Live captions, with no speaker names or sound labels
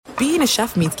being a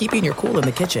chef means keeping your cool in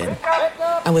the kitchen.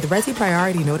 And with Resi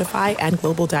Priority Notify and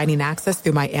Global Dining Access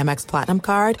through my Amex Platinum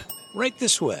card, right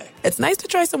this way. It's nice to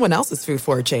try someone else's food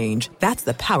for a change. That's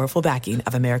the powerful backing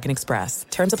of American Express.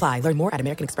 Terms apply. Learn more at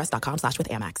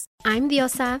americanexpress.com/withAmex. I'm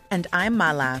Diosa. And I'm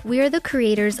Mala. We are the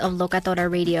creators of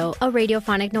Locatora Radio, a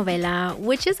radiophonic novela,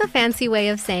 which is a fancy way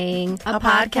of saying a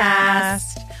podcast.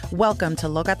 Welcome to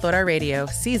Locatora Radio,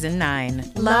 Season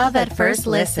 9. Love at first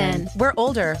listen. We're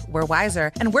older, we're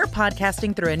wiser, and we're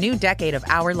podcasting through a new decade of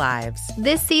our lives.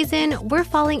 This season, we're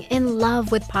falling in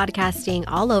love with podcasting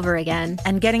all over again.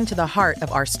 And getting to the heart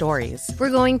of our stories.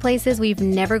 We're going places we've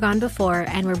never gone before,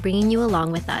 and we're bringing you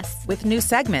along with us. With new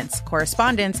segments,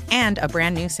 correspondence, and a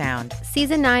brand new sound.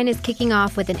 Season 9 is kicking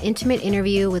off with an intimate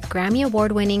interview with Grammy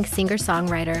Award-winning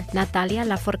singer-songwriter Natalia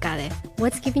Lafourcade.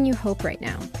 What's giving you hope right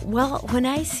now? Well, when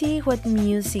I see what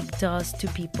music does to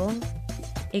people,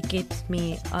 it gives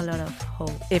me a lot of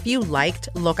hope. If you liked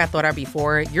Locatora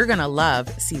before, you're going to love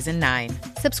Season 9.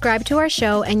 Subscribe to our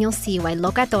show and you'll see why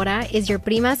Locatora is your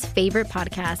prima's favorite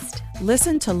podcast.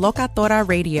 Listen to Locatora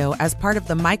Radio as part of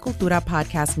the My Cultura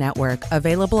Podcast Network,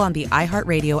 available on the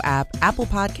iHeartRadio app, Apple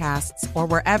Podcasts, or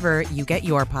wherever you get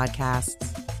your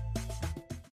podcasts.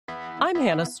 I'm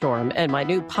Hannah Storm, and my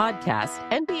new podcast,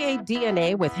 NBA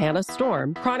DNA with Hannah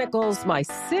Storm, chronicles my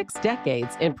 6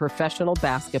 decades in professional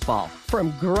basketball.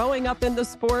 From growing up in the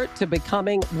sport to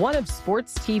becoming one of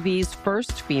sports TV's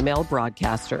first female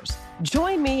broadcasters.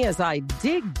 Join me as I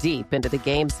dig deep into the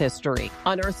game's history,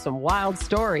 unearth some wild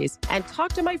stories, and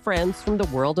talk to my friends from the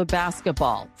world of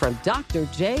basketball, from Dr.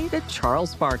 J to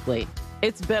Charles Barkley.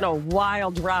 It's been a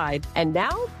wild ride, and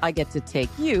now I get to take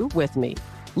you with me.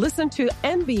 Listen to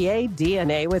NBA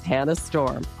DNA with Hannah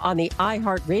Storm on the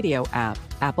iHeartRadio app,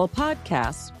 Apple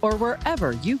Podcasts, or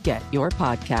wherever you get your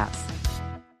podcasts.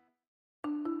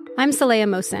 I'm Saleha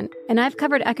Mohsin, and I've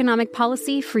covered economic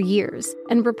policy for years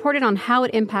and reported on how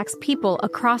it impacts people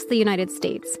across the United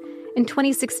States. In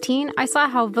 2016, I saw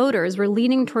how voters were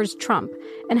leaning towards Trump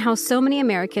and how so many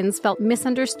Americans felt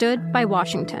misunderstood by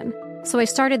Washington. So I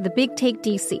started The Big Take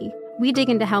DC. We dig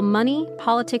into how money,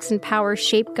 politics, and power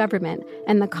shape government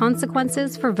and the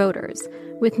consequences for voters.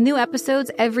 With new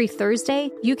episodes every Thursday,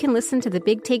 you can listen to The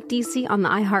Big Take DC on the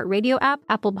iHeartRadio app,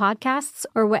 Apple Podcasts,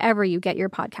 or wherever you get your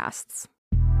podcasts.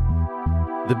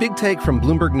 The Big Take from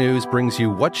Bloomberg News brings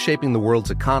you what's shaping the world's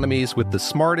economies with the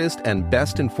smartest and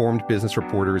best-informed business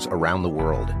reporters around the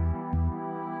world.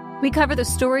 We cover the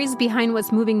stories behind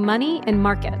what's moving money and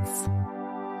markets,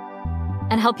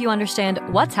 and help you understand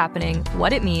what's happening,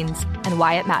 what it means, and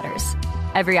why it matters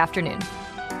every afternoon.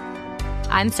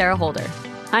 I'm Sarah Holder.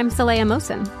 I'm Saleha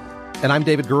Mohsin. And I'm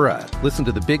David Gura. Listen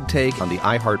to The Big Take on the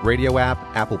iHeartRadio app,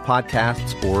 Apple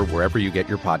Podcasts, or wherever you get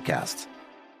your podcasts.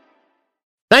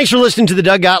 Thanks for listening to the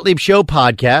Doug Gottlieb Show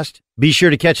podcast. Be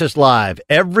sure to catch us live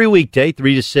every weekday,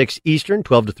 3 to 6 Eastern,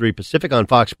 12 to 3 Pacific on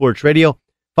Fox Sports Radio.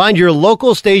 Find your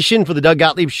local station for the Doug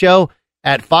Gottlieb Show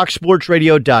at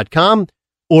foxsportsradio.com.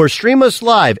 Or stream us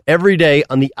live every day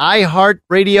on the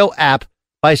iHeartRadio app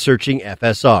by searching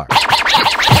FSR. Now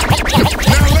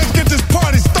let's get this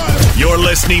party started. You're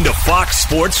listening to Fox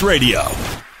Sports Radio.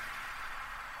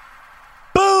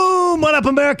 Boom! What up,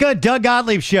 America? Doug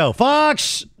Gottlieb Show.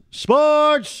 Fox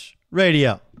Sports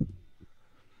Radio.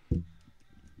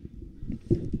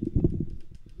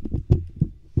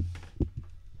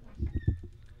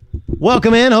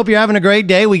 Welcome in. Hope you're having a great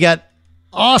day. We got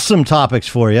awesome topics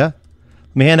for you.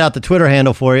 Let me hand out the Twitter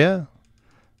handle for you.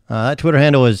 That Twitter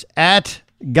handle is at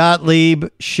Gottlieb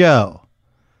Show.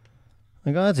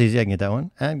 Like, oh, that's easy. I can get that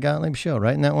one. At Gottlieb Show.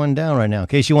 Writing that one down right now. In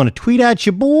case you want to tweet at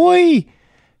your boy.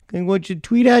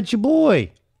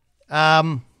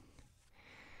 I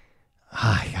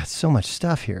got so much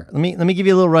stuff here. Let me give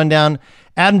you a little rundown.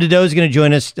 Adam Dedeaux is going to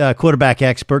join us, quarterback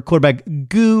expert, quarterback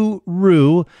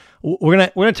guru. We're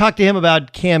gonna talk to him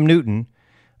about Cam Newton.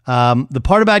 The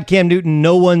part about Cam Newton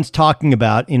no one's talking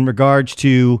about in regards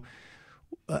to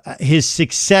his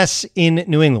success in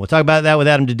New England. We'll talk about that with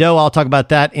Adam Dedeaux. I'll talk about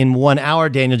that in 1 hour.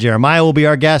 Daniel Jeremiah will be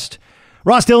our guest.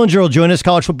 Ross Dillinger will join us,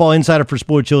 college football insider for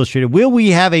Sports Illustrated. Will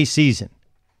we have a season?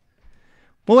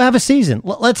 We'll have a season.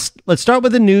 Let's start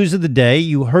with the news of the day.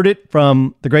 You heard it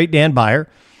from the great Dan Beyer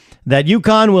that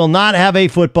UConn will not have a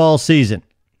football season.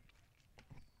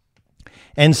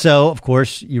 And so, of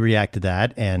course, you react to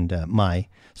that, and my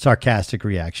sarcastic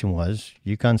reaction was,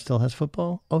 UConn still has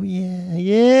football? Oh,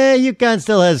 yeah, UConn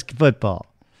still has football.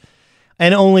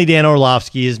 And only Dan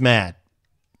Orlovsky is mad.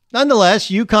 Nonetheless,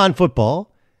 UConn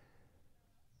football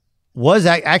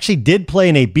actually did play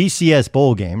in a BCS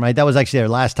bowl game, right? That was actually their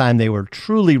last time they were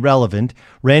truly relevant.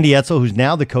 Randy Edsall, who's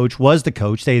now the coach, was the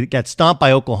coach. They got stomped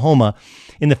by Oklahoma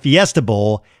in the Fiesta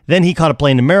Bowl. Then he caught a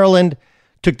plane to Maryland,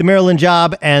 took the Maryland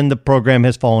job, and the program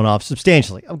has fallen off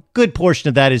substantially. A good portion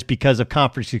of that is because of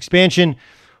conference expansion,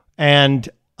 and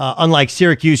unlike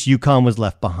Syracuse, UConn was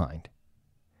left behind.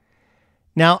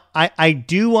 Now, I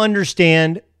do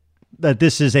understand that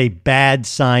this is a bad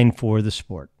sign for the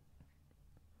sport.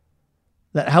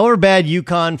 That however bad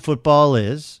UConn football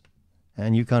is,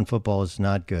 and UConn football is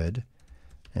not good,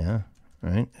 yeah,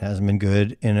 right? It hasn't been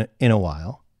good in a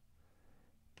while.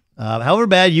 However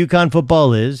bad UConn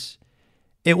football is,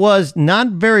 it was not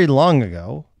very long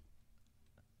ago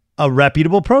a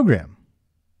reputable program.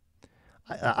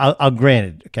 I'll grant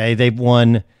it, okay? They've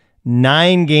won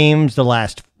 9 games the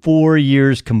last 4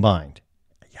 years combined.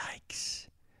 Yikes.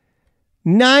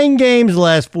 9 games the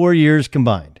last 4 years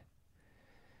combined.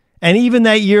 And even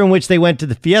that year in which they went to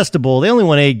the Fiesta Bowl, they only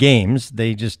won 8 games.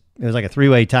 It was like a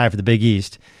 3-way tie for the Big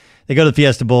East. They go to the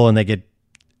Fiesta Bowl and they get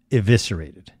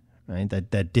eviscerated, right?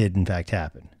 That did, in fact,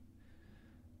 happen.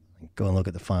 Go and look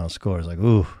at the final scores, like,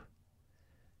 ooh,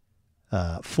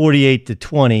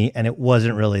 48-20, and it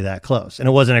wasn't really that close. And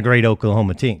it wasn't a great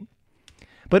Oklahoma team.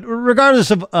 But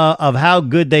regardless of how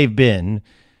good they've been,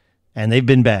 and they've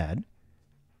been bad,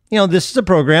 this is a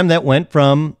program that went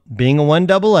from being a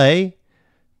 1AA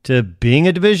to being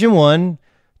a Division I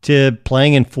to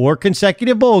playing in 4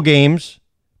 consecutive bowl games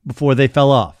before they fell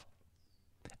off.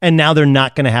 And now they're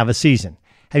not going to have a season.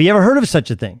 Have you ever heard of such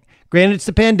a thing? Granted, it's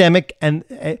the pandemic,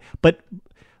 but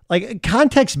like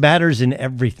context matters in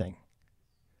everything,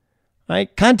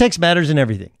 right? Context matters in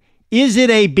everything. Is it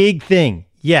a big thing?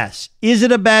 Yes. Is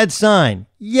it a bad sign?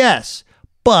 Yes.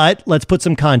 But let's put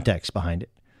some context behind it.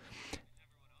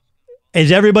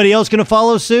 Is everybody else going to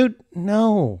follow suit?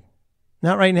 No,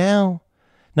 not right now.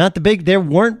 They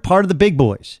weren't part of the big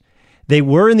boys. They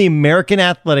were in the American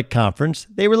Athletic Conference.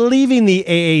 They were leaving the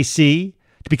AAC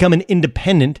to become an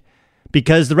independent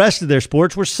because the rest of their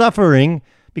sports were suffering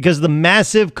because of the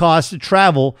massive cost to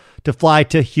travel to fly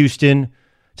to Houston,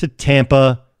 to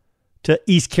Tampa, to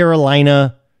East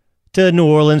Carolina, to New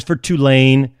Orleans for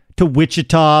Tulane, to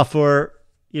Wichita for,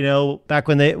 back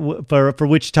when for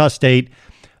Wichita State.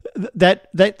 That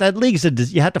league,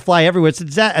 you have to fly everywhere.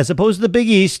 It's as opposed to the Big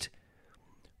East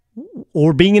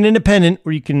or being an independent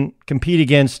where you can compete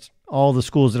against all the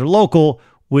schools that are local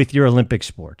with your Olympic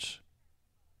sports.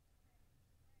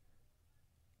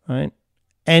 Right?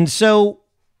 And so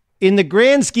in the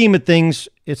grand scheme of things,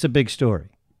 it's a big story.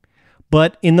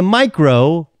 But in the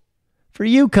micro, for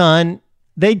UConn,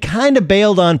 they kind of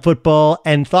bailed on football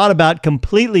and thought about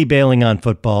completely bailing on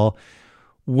football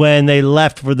when they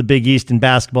left for the Big East in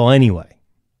basketball anyway.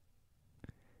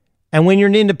 And when you're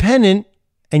an independent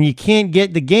and you can't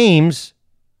get the games,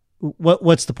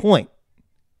 what's the point?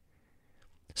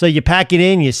 So you pack it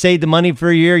in, you save the money for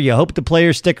a year, you hope the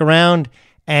players stick around,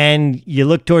 and you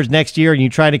look towards next year and you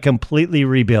try to completely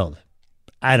rebuild.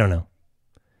 I don't know.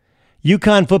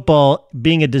 UConn football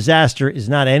being a disaster is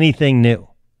not anything new.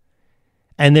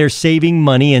 And they're saving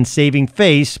money and saving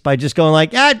face by just going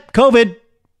like, COVID.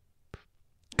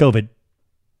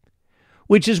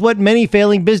 Which is what many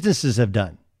failing businesses have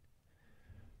done.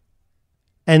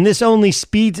 And this only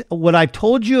speeds what I've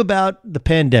told you about the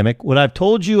pandemic. What I've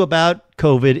told you about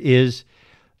COVID is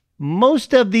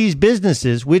most of these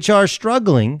businesses which are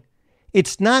struggling,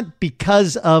 it's not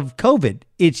because of COVID.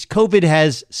 It's COVID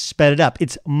has sped it up.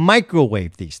 It's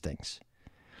microwaved these things.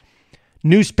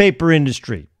 Newspaper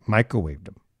industry, microwaved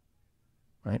them.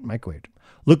 Right? Microwaved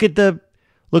them.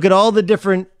 Look at all the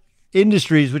different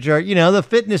industries, which are, the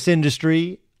fitness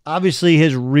industry obviously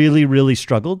has really, really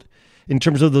struggled in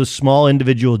terms of those small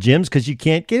individual gyms because you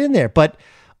can't get in there. But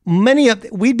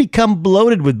we become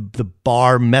bloated with the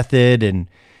bar method and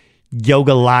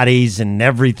yoga lattes and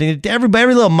everything.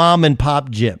 Every little mom and pop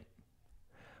gym.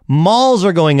 Malls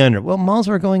are going under. Well, malls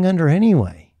are going under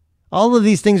anyway. All of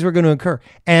these things were going to occur.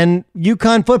 And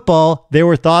UConn football, there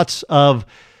were thoughts of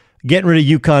getting rid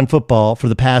of UConn football for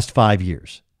the past 5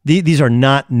 years. These are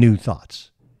not new thoughts.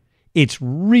 It's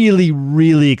really,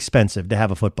 really expensive to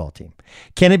have a football team.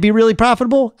 Can it be really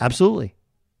profitable? Absolutely.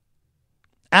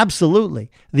 Absolutely.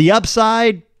 The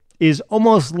upside is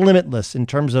almost limitless in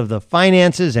terms of the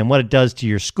finances and what it does to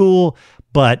your school,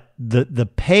 but the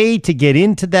pay to get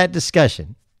into that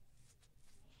discussion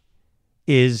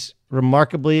is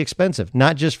remarkably expensive,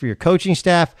 not just for your coaching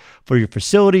staff, for your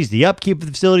facilities, the upkeep of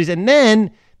the facilities, and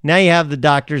then now you have the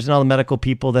doctors and all the medical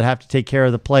people that have to take care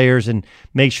of the players and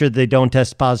make sure that they don't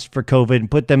test positive for COVID and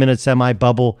put them in a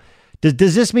semi-bubble.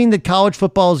 Does this mean that college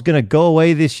football is going to go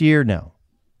away this year? No.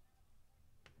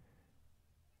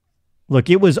 Look,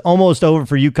 it was almost over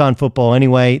for UConn football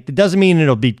anyway. It doesn't mean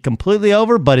it'll be completely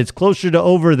over, but it's closer to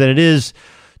over than it is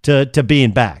to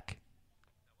being back.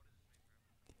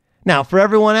 Now, for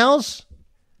everyone else,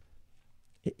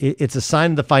 it's a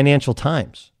sign of the financial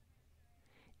times.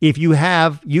 If you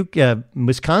have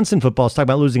Wisconsin football is talking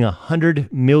about losing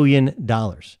 $100 million.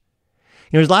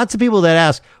 There's lots of people that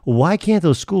ask, well, why can't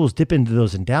those schools dip into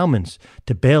those endowments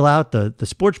to bail out the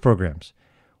sports programs?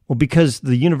 Well, because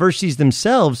the universities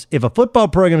themselves, if a football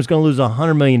program is going to lose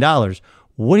 $100 million,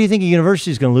 what do you think a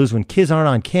university is going to lose when kids aren't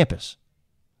on campus?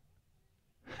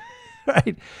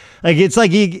 Right? It's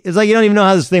like you don't even know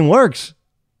how this thing works.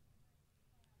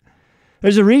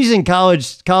 There's a reason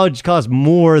college costs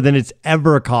more than it's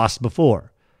ever cost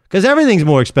before, because everything's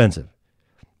more expensive.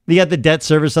 You got the debt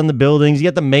service on the buildings. You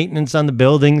got the maintenance on the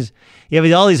buildings. You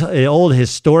have all these old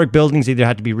historic buildings either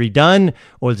have to be redone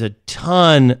or there's a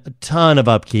ton of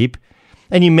upkeep.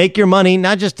 And you make your money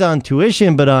not just on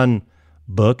tuition, but on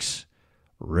books,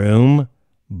 room,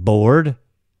 board.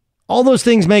 All those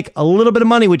things make a little bit of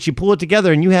money, which you pull it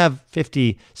together and you have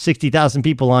 50, 60,000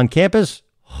 people on campus.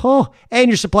 Oh, and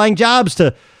you're supplying jobs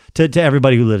to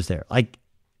everybody who lives there. Like,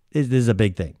 this is a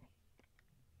big thing.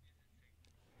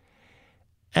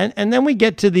 And then we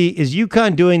get to is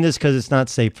UConn doing this because it's not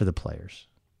safe for the players?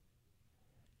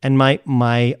 And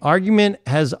my argument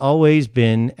has always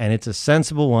been, and it's a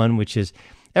sensible one, which is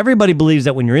everybody believes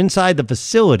that when you're inside the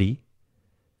facility,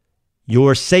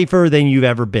 you're safer than you've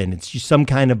ever been. It's just some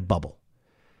kind of bubble.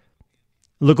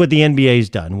 Look what the NBA's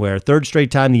done, where third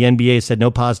straight time the NBA said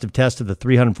no positive test of the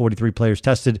 343 players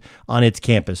tested on its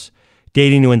campus,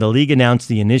 dating to when the league announced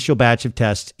the initial batch of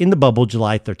tests in the bubble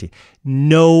July 13th.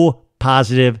 No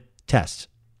positive tests.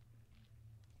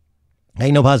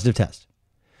 Ain't no positive test.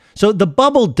 So the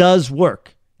bubble does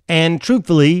work. And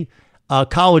truthfully, a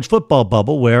college football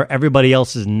bubble where everybody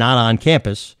else is not on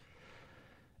campus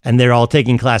and they're all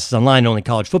taking classes online, only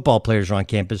college football players are on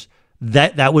campus,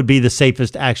 that would be the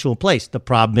safest actual place. The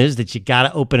problem is that you got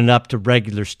to open it up to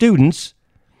regular students.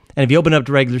 And if you open it up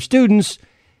to regular students,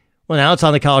 well, now it's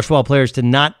on the college football players to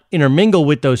not intermingle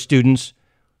with those students,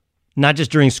 not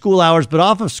just during school hours, but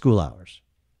off of school hours.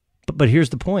 But here's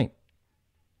the point.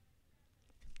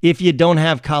 If you don't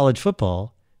have college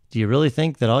football, do you really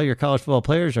think that all your college football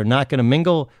players are not going to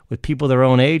mingle with people their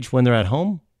own age when they're at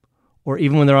home or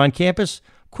even when they're on campus?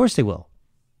 Of course they will.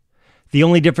 The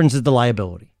only difference is the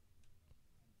liability.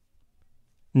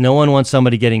 No one wants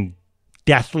somebody getting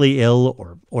deathly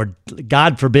ill or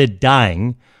God forbid,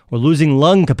 dying or losing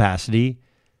lung capacity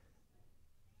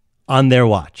on their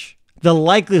watch. The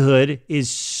likelihood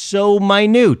is so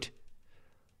minute,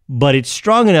 but it's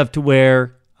strong enough to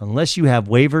where unless you have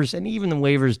waivers, and even the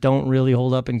waivers don't really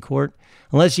hold up in court,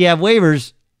 unless you have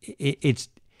waivers,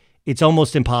 it's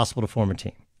almost impossible to form a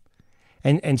team.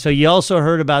 And so you also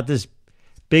heard about this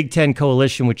Big Ten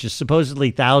coalition, which is supposedly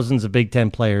thousands of Big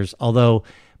Ten players, although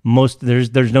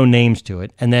there's no names to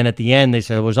it. And then at the end, they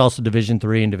said there was also Division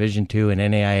III and Division II and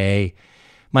NAIA.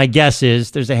 My guess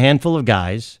is there's a handful of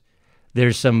guys.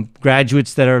 There's some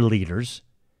graduates that are leaders,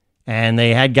 and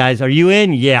they had guys, are you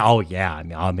in? Yeah. Oh, yeah,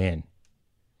 I'm in.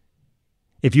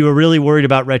 If you were really worried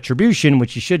about retribution,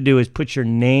 what you should do is put your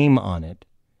name on it.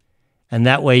 And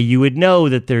that way you would know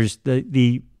that there's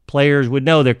the players would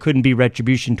know there couldn't be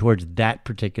retribution towards that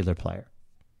particular player.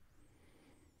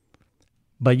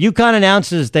 But UConn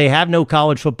announces they have no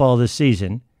college football this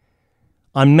season.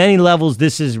 On many levels,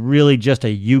 this is really just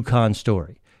a UConn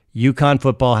story. UConn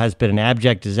football has been an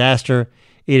abject disaster.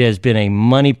 It has been a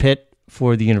money pit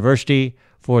for the university,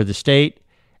 for the state,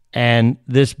 and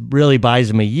this really buys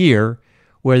them a year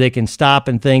where they can stop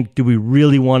and think, do we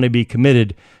really want to be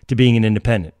committed to being an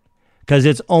independent? Because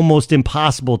it's almost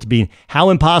impossible to be. How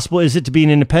impossible is it to be an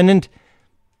independent?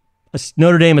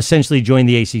 Notre Dame essentially joined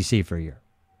the ACC for a year.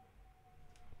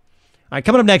 All right,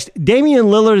 coming up next, Damian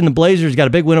Lillard and the Blazers got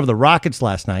a big win over the Rockets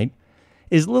last night.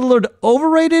 Is Lillard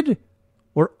overrated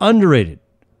or underrated?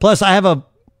 Plus, I have a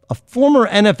former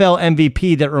NFL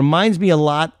MVP that reminds me a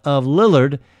lot of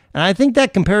Lillard, and I think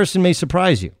that comparison may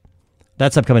surprise you.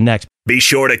 That's upcoming next. Be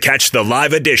sure to catch the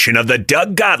live edition of the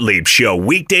Doug Gottlieb Show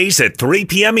weekdays at 3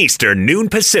 p.m. Eastern, noon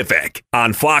Pacific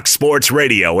on Fox Sports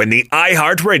Radio and the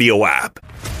iHeartRadio app.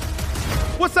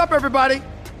 What's up, everybody?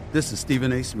 This is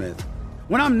Stephen A. Smith.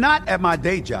 When I'm not at my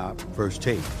day job, First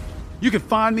Take, you can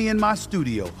find me in my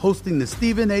studio hosting the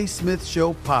Stephen A. Smith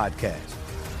Show podcast.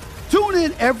 Tune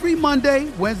in every Monday,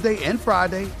 Wednesday, and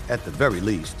Friday, at the very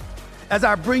least, as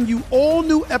I bring you all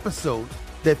new episodes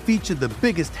that feature the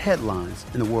biggest headlines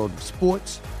in the world of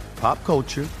sports, pop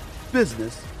culture,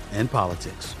 business, and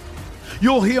politics.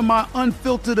 You'll hear my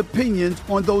unfiltered opinions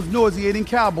on those nauseating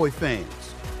Cowboy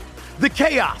fans, the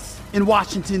chaos in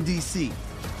Washington, D.C.,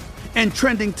 and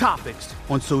trending topics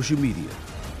on social media,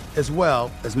 as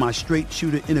well as my straight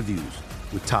shooter interviews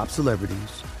with top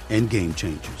celebrities and game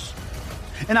changers.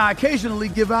 And I occasionally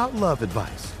give out love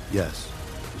advice. Yes,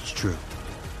 it's true.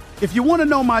 If you want to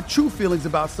know my true feelings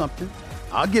about something,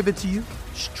 I'll give it to you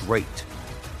straight.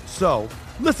 So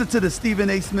listen to the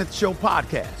Stephen A. Smith Show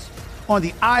podcast on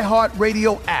the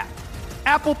iHeartRadio app,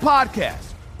 Apple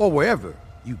Podcasts, or wherever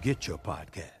you get your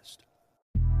podcast.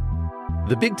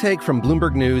 The Big Take from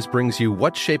Bloomberg News brings you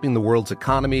what's shaping the world's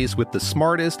economies with the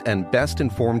smartest and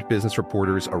best-informed business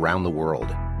reporters around the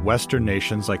world. Western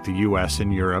nations like the U.S.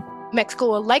 and Europe. Mexico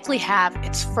will likely have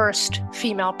its first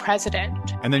female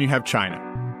president. And then you have China.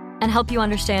 And help you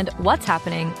understand what's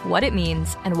happening, what it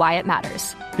means, and why it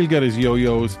matters. He'll get his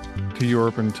yo-yos to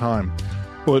Europe in time.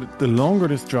 But the longer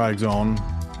this drags on,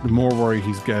 the more worry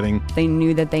he's getting. They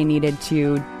knew that they needed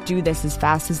to do this as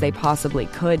fast as they possibly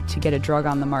could to get a drug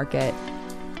on the market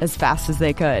as fast as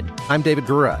they could. I'm David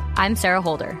Gura. I'm Sarah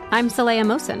Holder. I'm Saleha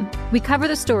Mohsen. We cover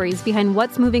the stories behind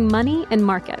what's moving money and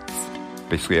markets.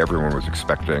 Basically, everyone was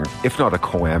expecting, if not a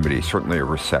calamity, certainly a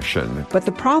recession. But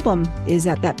the problem is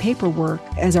that paperwork,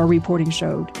 as our reporting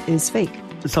showed, is fake.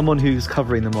 As someone who's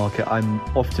covering the market, I'm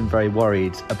often very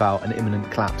worried about an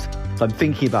imminent collapse. So I'm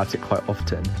thinking about it quite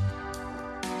often.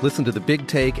 Listen to The Big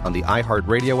Take on the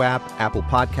iHeartRadio app, Apple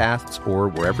Podcasts, or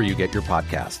wherever you get your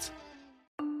podcasts.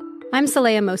 I'm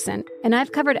Saleha Mohsen, and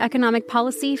I've covered economic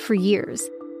policy for years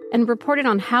and reported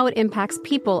on how it impacts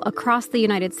people across the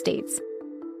United States.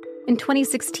 In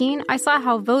 2016, I saw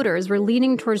how voters were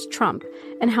leaning towards Trump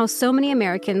and how so many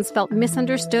Americans felt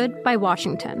misunderstood by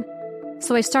Washington.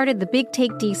 So I started The Big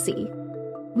Take DC.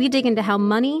 We dig into how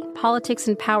money, politics,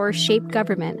 and power shape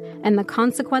government and the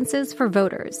consequences for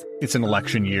voters. It's an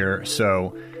election year,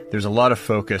 so there's a lot of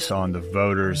focus on the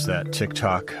voters that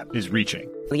TikTok is reaching.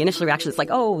 The initial reaction is like,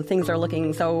 oh, things are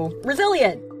looking so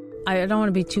resilient. I don't want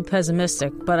to be too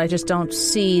pessimistic, but I just don't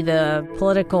see the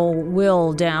political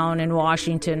will down in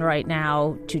Washington right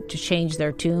now to change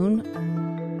their tune.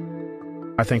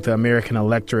 I think the American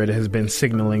electorate has been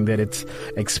signaling that it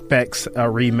expects a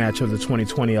rematch of the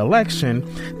 2020 election.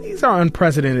 These are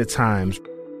unprecedented times.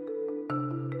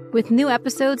 With new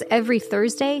episodes every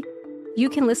Thursday, you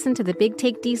can listen to The Big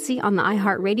Take DC on the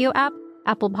iHeartRadio app,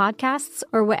 Apple Podcasts,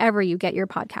 or wherever you get your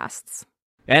podcasts.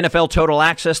 NFL Total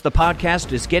Access, the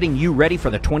podcast, is getting you ready for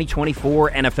the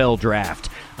 2024 NFL Draft.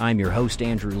 I'm your host,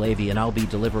 Andrew Levy, and I'll be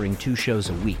delivering 2 shows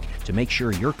a week to make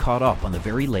sure you're caught up on the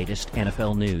very latest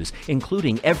NFL news,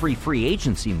 including every free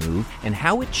agency move and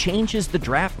how it changes the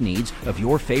draft needs of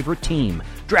your favorite team.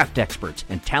 Draft experts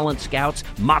and talent scouts,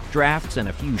 mock drafts, and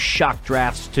a few shock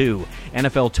drafts, too.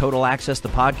 NFL Total Access, the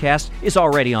podcast, is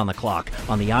already on the clock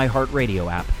on the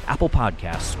iHeartRadio app, Apple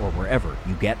Podcasts, or wherever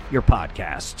you get your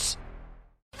podcasts.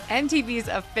 MTV's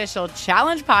official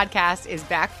Challenge podcast is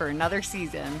back for another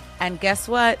season. And guess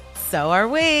what? So are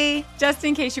we. Just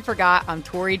in case you forgot, I'm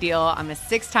Tori Deal. I'm a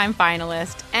 6-time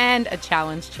finalist and a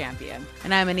Challenge champion.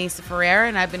 And I'm Anissa Ferreira,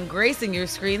 and I've been gracing your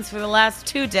screens for the last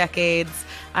 2 decades.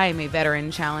 I am a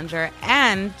veteran challenger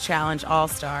and Challenge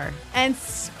All-Star. And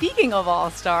speaking of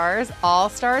All-Stars,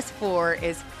 All-Stars 4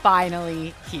 is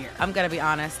finally here. I'm going to be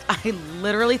honest. I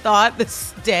literally thought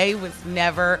this day was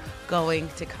never going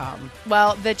to come.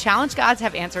 Well, the Challenge gods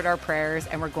have answered our prayers,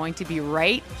 and we're going to be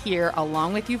right here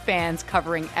along with you fans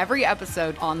covering every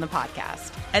episode on the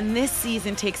podcast. And this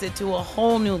season takes it to a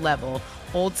whole new level.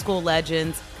 Old school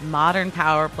legends, modern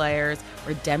power players,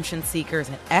 redemption seekers,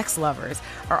 and ex-lovers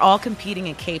are all competing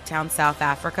in Cape Town, South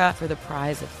Africa for the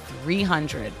prize of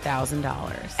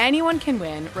 $300,000. Anyone can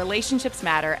win, relationships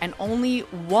matter, and only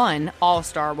one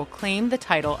All-Star will claim the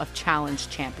title of Challenge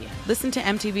champion. Listen to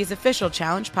MTV's official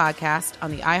Challenge podcast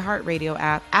on the iHeartRadio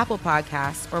app, Apple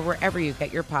Podcasts, or wherever you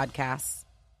get your podcasts.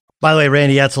 By the way,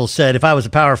 Randy Edsall said, if I was a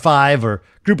Power 5 or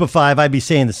Group of 5, I'd be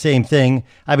saying the same thing.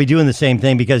 I'd be doing the same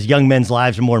thing because young men's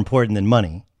lives are more important than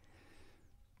money.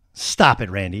 Stop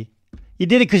it, Randy. You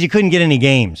did it because you couldn't get any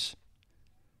games.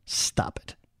 Stop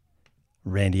it.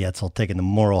 Randy Edsall taking the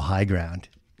moral high ground.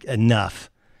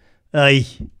 Enough. I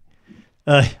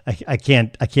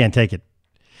can't take it.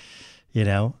 You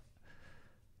know,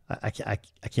 I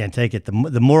can't take it.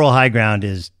 The moral high ground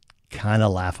is kind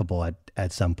of laughable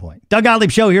at some point. Doug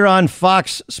Gottlieb Show here on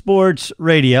Fox Sports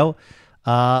Radio.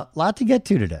 Lot to get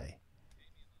to today.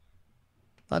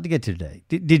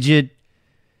 Did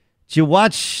you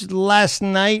watch last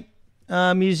night?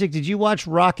 Music. Did you watch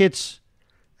Rockets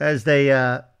as they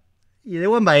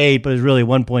won by 8, but it was really a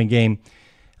 1-point game,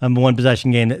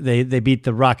 1-possession game. They beat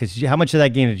the Rockets. How much of that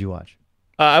game did you watch?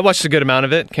 I watched a good amount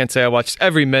of it. Can't say I watched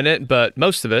every minute, but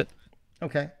most of it.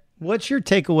 Okay. What's your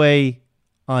takeaway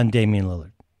on Damian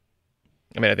Lillard?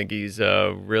 I mean, I think he's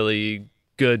a really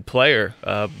good player.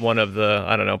 One of the,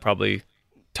 I don't know, probably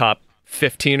top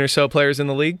 15 or so players in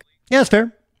the league. Yeah, that's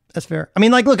fair. That's fair. I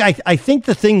mean, like, look, I think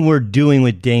the thing we're doing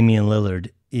with Damian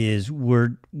Lillard is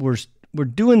we're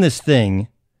doing this thing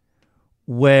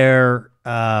where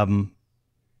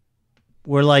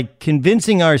we're like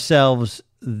convincing ourselves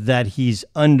that he's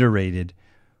underrated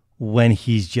when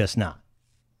he's just not.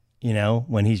 You know,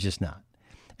 when he's just not.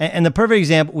 And the perfect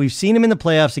example, we've seen him in the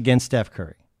playoffs against Steph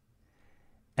Curry.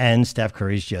 And Steph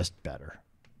Curry's just better,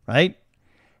 right?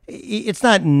 It's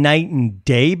not night and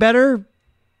day better,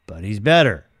 but he's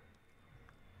better.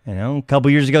 You know, a couple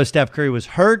years ago, Steph Curry was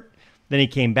hurt. Then he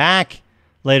came back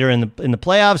later in the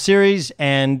playoff series,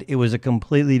 and it was a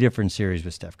completely different series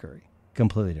with Steph Curry.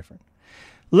 Completely different.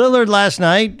 Lillard last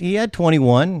night, he had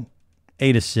 21,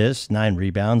 8 assists, 9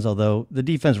 rebounds, although the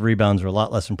defensive rebounds are a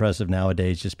lot less impressive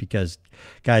nowadays just because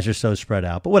guys are so spread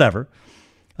out. But whatever.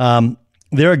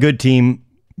 They're a good team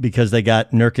because they got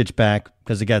Nurkic back,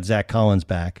 because they got Zach Collins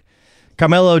back.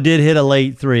 Carmelo did hit a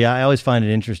late three. I always find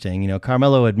it interesting. You know,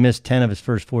 Carmelo had missed 10 of his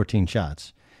first 14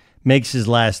 shots, makes his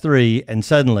last three, and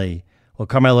suddenly, well,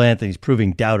 Carmelo Anthony's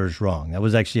proving doubters wrong. That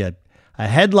was actually a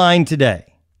headline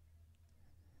today.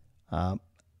 But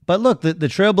look, the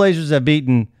Trailblazers have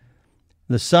beaten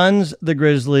the Suns, the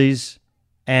Grizzlies,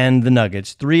 and the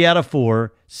Nuggets, 3 out of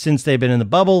 4 since they've been in the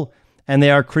bubble, and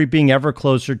they are creeping ever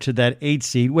closer to that 8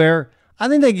 seed where I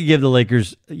think they could give the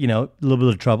Lakers, you know, a little bit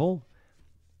of trouble.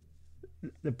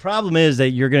 The problem is that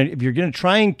if you're gonna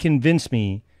try and convince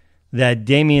me that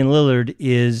Damian Lillard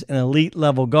is an elite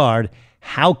level guard,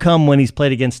 how come when he's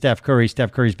played against Steph Curry's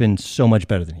been so much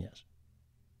better than he is?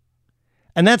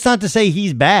 And that's not to say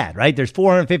he's bad, right? There's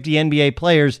 450 NBA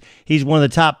players. He's one of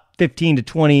the top 15 to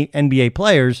 20 NBA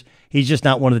players. He's just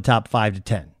not one of the top 5 to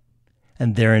 10.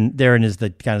 And therein is the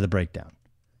kind of the breakdown.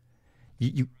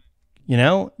 You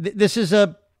know, this is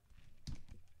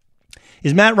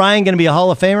is Matt Ryan going to be a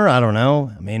Hall of Famer? I don't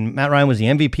know. I mean, Matt Ryan was the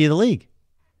MVP of the league.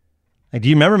 Like, do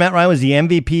you remember Matt Ryan was the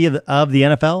MVP of the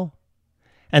NFL?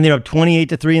 And they're up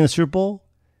 28-3 in the Super Bowl.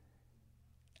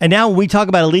 And now when we talk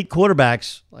about elite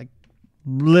quarterbacks, like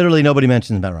literally nobody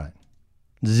mentions Matt Ryan.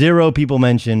 0 people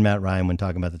mention Matt Ryan when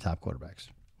talking about the top quarterbacks.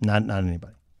 Not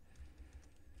anybody.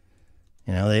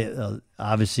 You know, they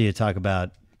obviously you talk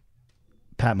about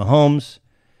Pat Mahomes.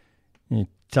 You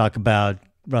talk about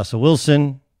Russell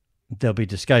Wilson. There'll be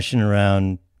discussion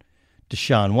around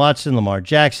Deshaun Watson, Lamar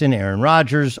Jackson, Aaron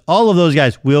Rodgers. All of those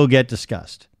guys will get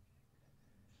discussed.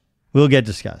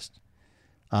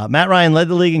 Matt Ryan led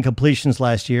the league in completions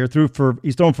last year.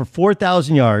 He's thrown for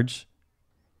 4,000 yards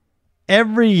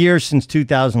every year since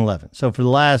 2011. So for the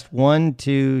last 1,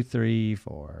 2, 3,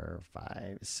 4,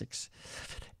 5, 6,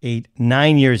 8,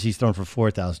 9 years, he's thrown for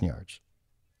 4,000 yards.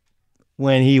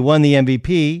 When he won the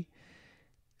MVP,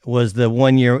 was the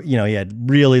 1 year, you know, he had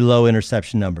really low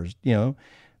interception numbers. You know,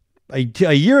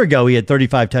 a year ago, he had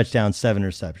 35 touchdowns, 7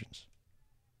 interceptions.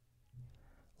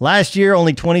 Last year,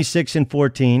 only 26 and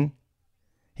 14.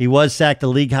 He was sacked a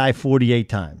league high 48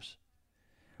 times.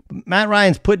 But Matt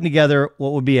Ryan's putting together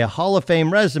what would be a Hall of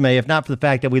Fame resume, if not for the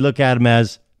fact that we look at him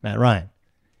as Matt Ryan.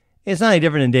 It's not any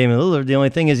different than Damian Lillard. The only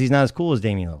thing is he's not as cool as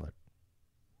Damian Lillard.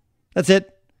 That's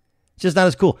it. It's just not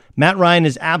as cool. Matt Ryan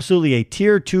is absolutely a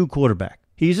tier 2 quarterback.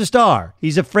 He's a star.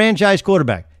 He's a franchise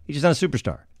quarterback. He's just not a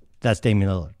superstar. That's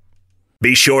Damian Lillard.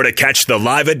 Be sure to catch the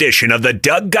live edition of the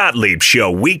Doug Gottlieb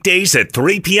Show weekdays at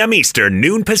 3 p.m. Eastern,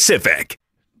 noon Pacific.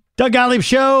 Doug Gottlieb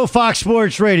Show, Fox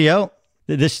Sports Radio.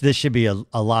 This should be a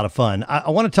lot of fun.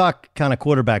 I want to talk kind of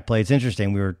quarterback play. It's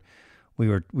interesting. We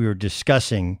were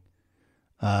discussing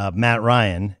Matt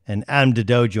Ryan, and Adam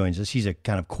Dedeaux joins us. He's a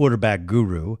kind of quarterback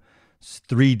guru.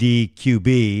 3D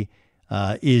QB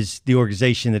is the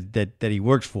organization that he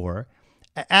works for.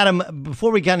 Adam,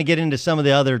 before we kind of get into some of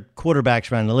the other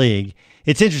quarterbacks around the league,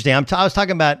 it's interesting. I was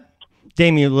talking about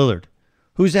Damian Lillard,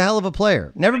 who's a hell of a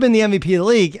player. Never been the MVP of the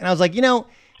league. And I was like, you know,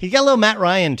 he's got a little Matt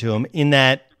Ryan to him in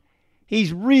that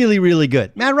he's really, really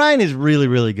good. Matt Ryan is really,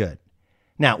 really good.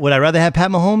 Now, would I rather have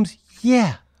Pat Mahomes?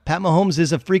 Yeah. Pat Mahomes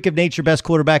is a freak of nature, best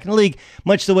quarterback in the league,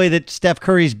 much the way that Steph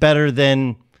Curry's better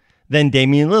than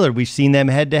Damian Lillard. We've seen them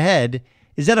head to head.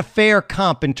 Is that a fair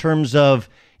comp in terms of,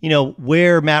 you know,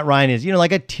 where Matt Ryan is? You know,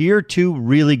 like a tier 2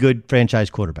 really good franchise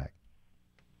quarterback.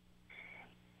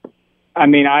 I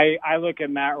mean, I look at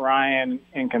Matt Ryan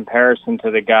in comparison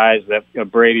to the guys that a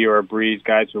Brady or a Breeze,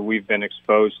 guys who we've been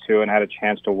exposed to and had a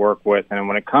chance to work with. And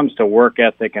when it comes to work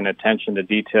ethic and attention to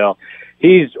detail,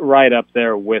 he's right up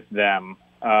there with them.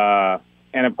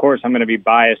 And of course, I'm going to be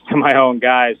biased to my own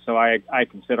guys, so I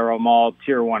consider them all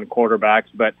tier 1 quarterbacks.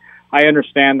 But I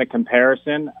understand the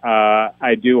comparison.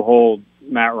 I do hold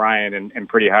Matt Ryan in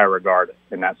pretty high regard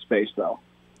in that space, though.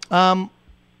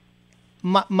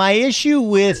 My issue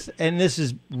with, and this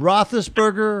is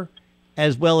Roethlisberger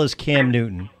as well as Cam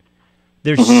Newton,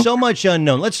 there's so much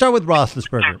unknown. Let's start with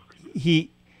Roethlisberger.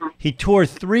 He tore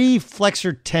 3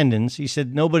 flexor tendons. He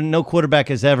said no quarterback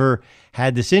has ever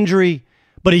had this injury,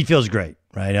 but he feels great,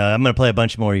 right? I'm going to play a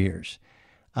bunch more years.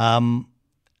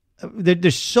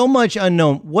 There's so much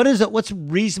unknown. What's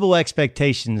reasonable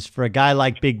expectations for a guy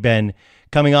like Big Ben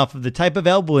coming off of the type of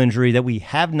elbow injury that we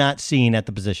have not seen at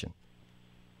the position?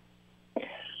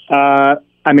 I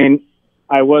mean,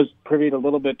 I was privy a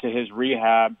little bit to his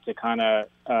rehab to kind of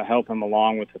help him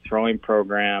along with the throwing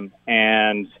program.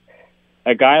 And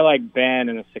a guy like Ben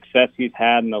and the success he's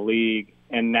had in the league,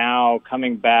 and now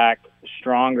coming back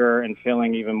stronger and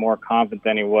feeling even more confident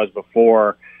than he was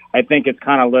before, I think it's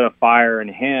kind of lit a fire in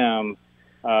him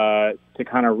to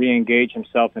kind of re-engage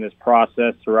himself in his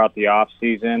process throughout the off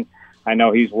season. I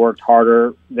know he's worked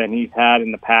harder than he's had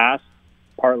in the past,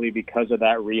 partly because of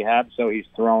that rehab, so he's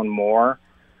thrown more.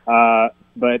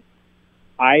 But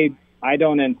I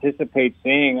don't anticipate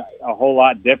seeing a whole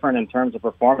lot different in terms of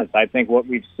performance. I think what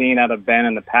we've seen out of Ben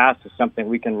in the past is something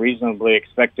we can reasonably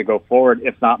expect to go forward,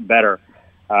 if not better.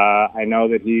 I know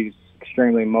that he's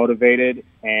extremely motivated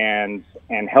and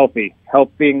healthy.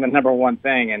 Health being the number one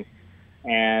thing,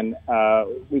 and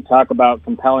we talk about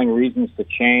compelling reasons to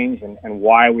change and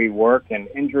why we work. And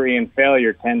injury and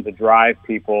failure tend to drive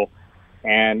people.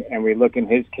 And we look in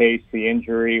his case, the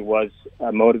injury was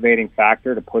a motivating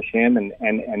factor to push him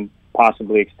and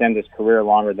possibly extend his career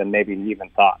longer than maybe he even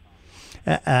thought.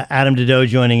 Adam Dedeaux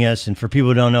joining us. And for people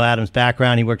who don't know Adam's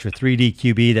background, he works for 3D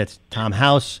QB. That's Tom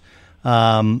House.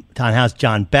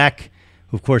 John Beck,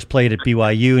 who of course played at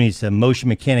BYU, and he's a motion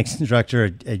mechanics instructor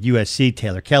at USC.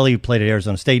 Taylor Kelly, who played at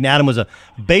Arizona State. And Adam was a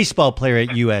baseball player at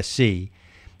USC.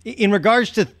 In regards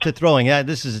to throwing,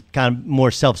 this is kind of more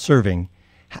self-serving.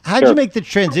 How did you make the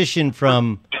transition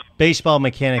from baseball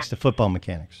mechanics to football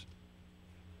mechanics?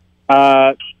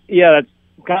 Yeah, that's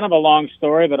kind of a long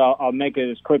story, but I'll make it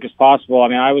as quick as possible. I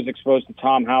mean, I was exposed to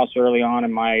Tom House early on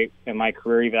in my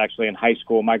career, even actually in high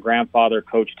school. My grandfather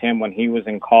coached him when he was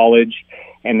in college,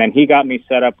 and then he got me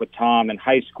set up with Tom in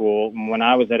high school. When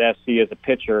I was at SC as a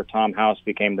pitcher, Tom House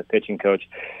became the pitching coach.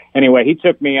 Anyway, he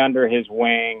took me under his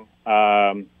wing.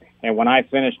 And when I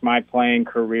finished my playing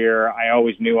career, I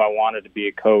always knew I wanted to be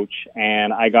a coach,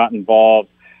 and I got involved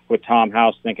with Tom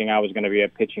House thinking I was going to be a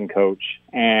pitching coach.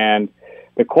 And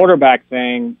the quarterback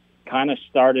thing kind of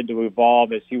started to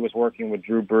evolve as he was working with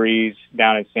Drew Brees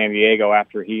down in San Diego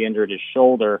after he injured his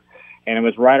shoulder. And it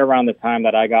was right around the time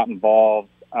that I got involved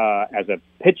as a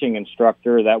pitching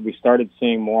instructor that we started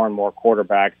seeing more and more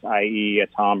quarterbacks, i.e. a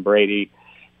Tom Brady.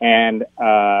 And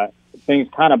things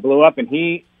kind of blew up, and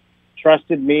he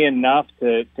trusted me enough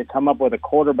to come up with a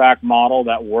quarterback model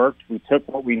that worked. We took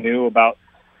what we knew about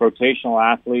rotational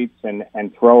athletes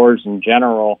and throwers in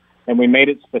general, and we made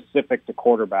it specific to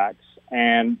quarterbacks.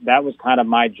 And that was kind of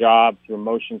my job through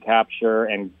motion capture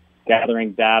and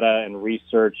gathering data and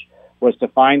research, was to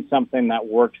find something that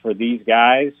worked for these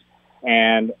guys.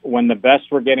 And when the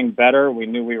best were getting better, we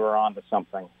knew we were on to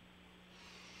something.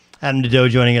 Adam Dedeaux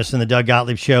joining us on the Doug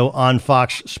Gottlieb Show on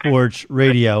Fox Sports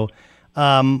Radio.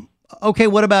 Okay,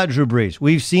 what about Drew Brees?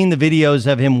 We've seen the videos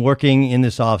of him working in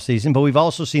this offseason, but we've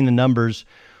also seen the numbers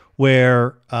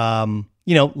where,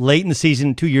 late in the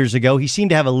season 2 years ago, he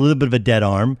seemed to have a little bit of a dead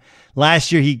arm.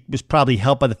 Last year, he was probably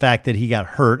helped by the fact that he got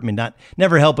hurt. I mean,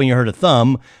 never helped when you hurt a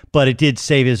thumb, but it did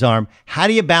save his arm. How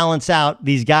do you balance out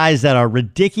these guys that are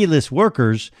ridiculous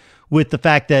workers with the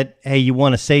fact that, hey, you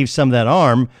want to save some of that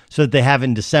arm so that they have it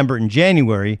in December and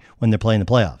January when they're playing the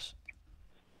playoffs?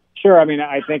 Sure. I mean,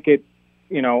 I think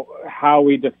how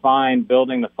we define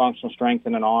building the functional strength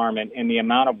in an arm and the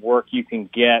amount of work you can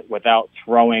get without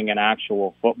throwing an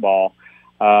actual football.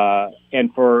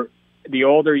 And for the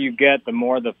older you get, the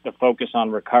more the focus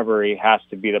on recovery has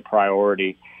to be the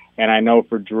priority. And I know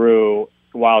for Drew,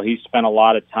 while he spent a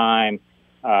lot of time,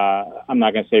 I'm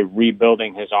not going to say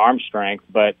rebuilding his arm strength,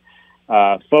 but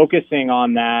focusing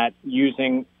on that,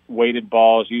 using weighted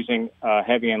balls, using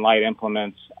heavy and light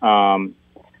implements,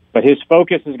 but his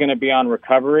focus is going to be on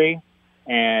recovery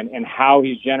and how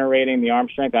he's generating the arm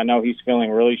strength. I know he's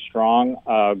feeling really strong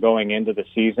going into the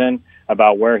season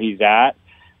about where he's at.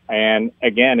 And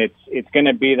again, it's going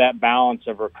to be that balance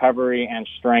of recovery and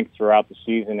strength throughout the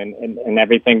season, and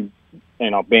everything,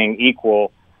 being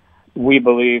equal. We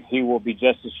believe he will be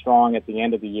just as strong at the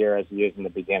end of the year as he is in the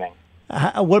beginning.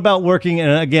 What about working,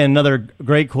 and again, another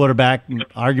great quarterback,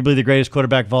 arguably the greatest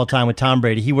quarterback of all time with Tom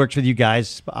Brady. He works with you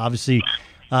guys, obviously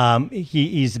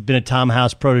He's been a Tom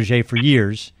House protege for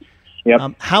years.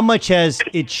 Yep. How much has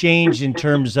it changed in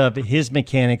terms of his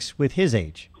mechanics with his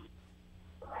age?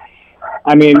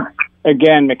 I mean,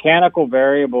 again, mechanical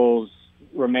variables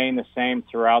remain the same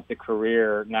throughout the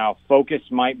career. Now, focus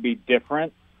might be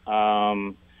different,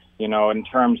 in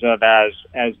terms of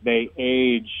as they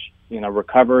age,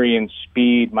 recovery and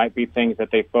speed might be things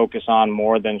that they focus on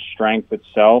more than strength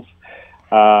itself.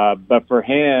 But for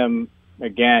him,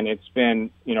 again, it's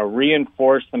been,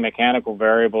 reinforce the mechanical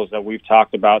variables that we've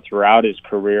talked about throughout his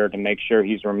career to make sure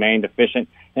he's remained efficient.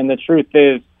 And the truth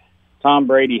is, Tom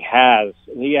Brady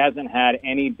hasn't had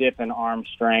any dip in arm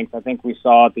strength. I think we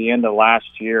saw at the end of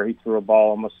last year, he threw a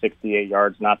ball almost 68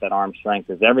 yards. Not that arm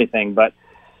strength is everything, but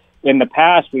in the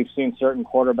past, we've seen certain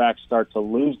quarterbacks start to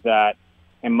lose that.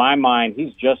 In my mind,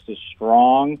 he's just as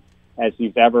strong as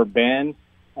he's ever been.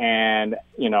 And,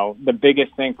 the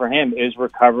biggest thing for him is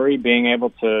recovery, being able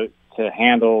to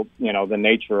handle, the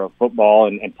nature of football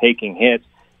and taking hits.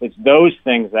 It's those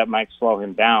things that might slow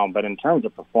him down. But in terms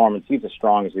of performance, he's as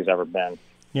strong as he's ever been.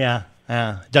 Yeah.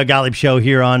 Doug Gottlieb Show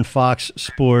here on Fox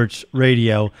Sports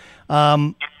Radio.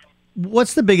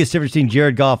 What's the biggest difference between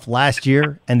Jared Goff last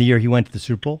year and the year he went to the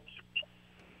Super Bowl?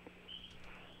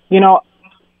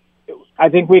 I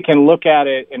think we can look at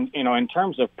it in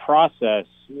terms of process,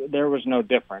 there was no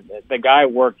different. The guy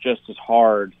worked just as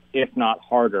hard, if not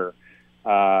harder,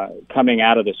 coming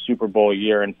out of the Super Bowl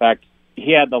year. In fact,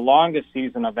 he had the longest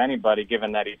season of anybody,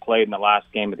 given that he played in the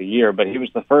last game of the year, but he was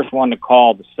the first one to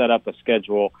call to set up a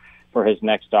schedule for his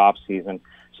next off season.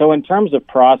 So in terms of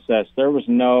process, there was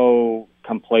no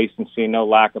complacency, no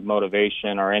lack of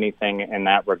motivation or anything in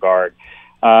that regard.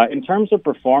 In terms of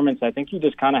performance, I think you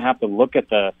just kind of have to look at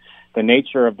the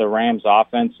nature of the Rams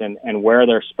offense and where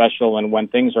they're special and when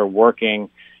things are working,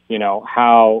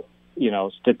 how,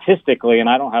 statistically, and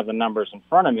I don't have the numbers in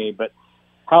front of me, but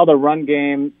how the run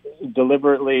game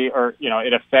deliberately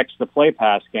it affects the play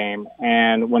pass game.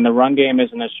 And when the run game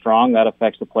isn't as strong, that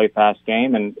affects the play pass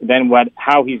game. And then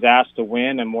how he's asked to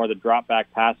win and more the drop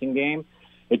back passing game,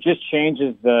 it just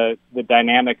changes the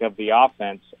dynamic of the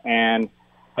offense. And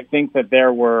I think that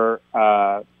there were,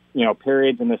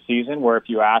 periods in the season where if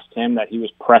you asked him that he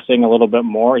was pressing a little bit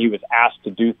more, he was asked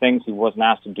to do things he wasn't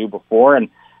asked to do before. And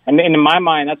in my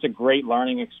mind, that's a great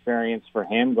learning experience for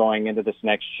him going into this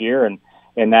next year.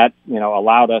 And that,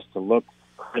 allowed us to look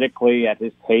critically at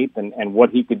his tape and what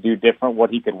he could do different, what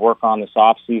he could work on this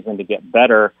offseason to get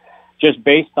better, just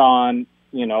based on,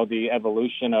 the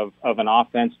evolution of an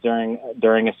offense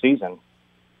during a season.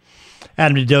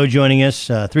 Adam Dedeaux joining us.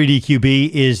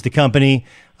 3DQB is the company.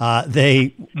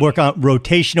 They work on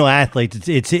rotational athletes.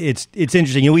 It's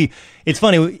interesting. It's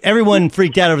funny. Everyone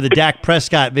freaked out over the Dak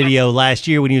Prescott video last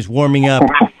year when he was warming up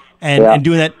and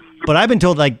doing that. But I've been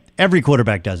told like every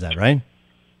quarterback does that, right?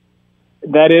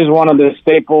 That is one of the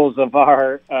staples of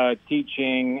our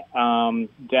teaching.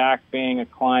 Dak being a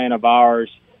client of ours,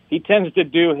 he tends to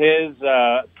do his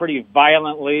pretty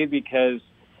violently because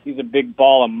he's a big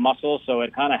ball of muscle, so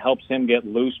it kind of helps him get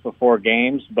loose before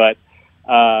games. But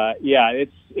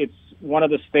it's one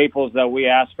of the staples that we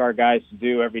ask our guys to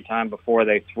do every time before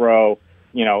they throw.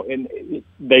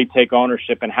 They take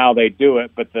ownership in how they do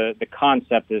it, but the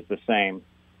concept is the same.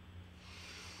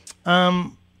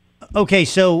 Okay,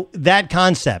 so that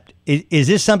concept, is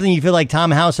this something you feel like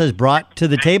Tom House has brought to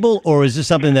the table, or is this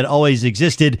something that always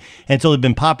existed and it's only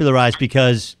been popularized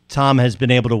because Tom has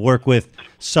been able to work with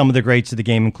some of the greats of the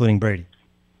game, including Brady?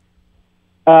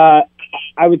 I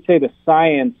would say the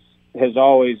science has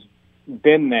always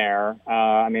been there.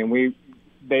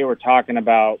 They were talking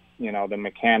about, the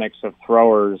mechanics of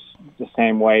throwers the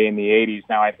same way in the 80s.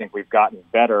 Now I think we've gotten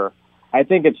better. I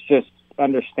think it's just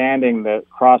understanding the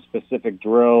cross-specific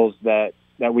drills that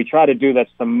we try to do that's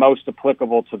the most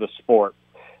applicable to the sport.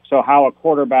 So how a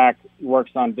quarterback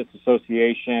works on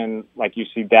disassociation, like you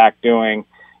see Dak doing,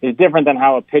 is different than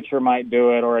how a pitcher might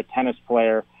do it or a tennis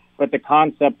player, but the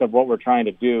concept of what we're trying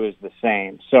to do is the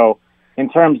same. So in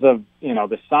terms of,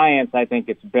 the science, I think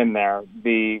it's been there.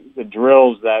 The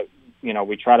drills that,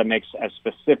 we try to make as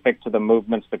specific to the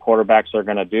movements the quarterbacks are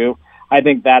going to do, I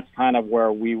think that's kind of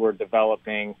where we were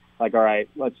developing, like, all right,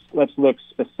 let's look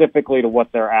specifically to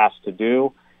what they're asked to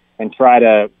do and try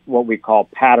to, what we call,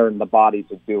 pattern the body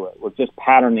to do it. We're just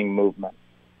patterning movement.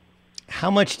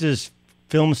 How much does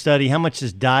film study, how much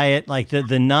does diet, like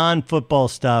the non-football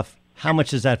stuff, how much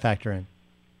does that factor in?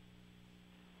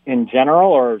 In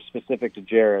general or specific to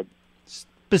Jared?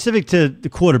 Specific to the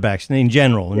quarterbacks in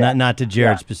general, not to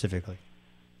Jared specifically.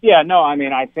 Yeah, no,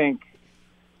 I think,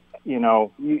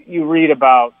 you read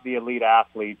about the elite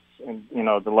athletes and,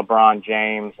 the LeBron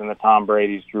James and the Tom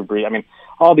Brady's, Drew Brees.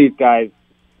 All these guys,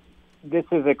 this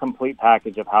is a complete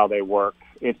package of how they work.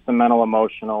 It's the mental,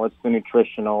 emotional, it's the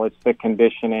nutritional, it's the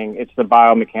conditioning, it's the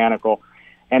biomechanical.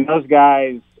 And those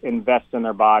guys invest in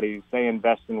their bodies. They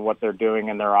invest in what they're doing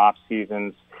in their off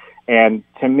seasons. And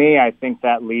to me, I think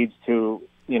that leads to,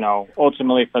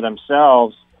 ultimately for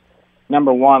themselves,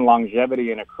 number one,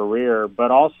 longevity in a career,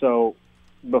 but also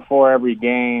before every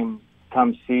game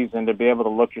come season to be able to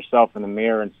look yourself in the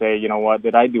mirror and say, you know what,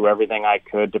 did I do everything I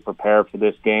could to prepare for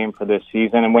this game, for this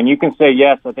season? And when you can say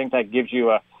yes, I think that gives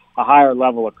you a higher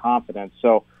level of confidence.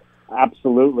 So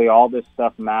absolutely, all this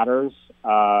stuff matters.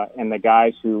 And the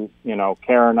guys who,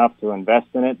 care enough to invest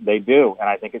in it, they do. And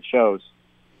I think it shows.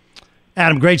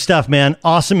 Adam, great stuff, man.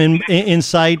 Awesome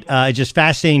insight. Just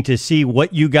fascinating to see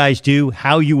what you guys do,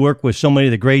 how you work with so many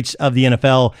of the greats of the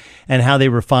NFL, and how they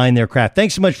refine their craft.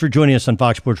 Thanks so much for joining us on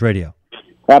Fox Sports Radio.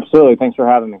 Absolutely. Thanks for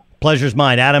having me. Pleasure's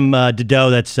mine. Adam Dedeaux,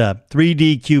 that's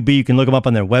 3DQB. You can look them up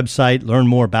on their website, learn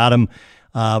more about them.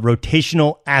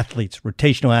 Rotational athletes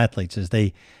as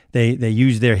they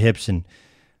use their hips. And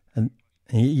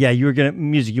yeah, you were going to,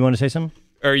 music, you want to say something?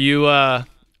 Are you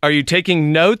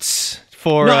taking notes?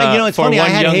 For it's for funny. one I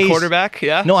had young Hayes, quarterback,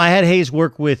 yeah. No, I had Hayes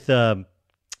work with Jordan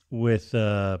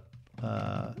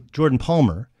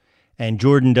Palmer, and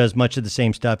Jordan does much of the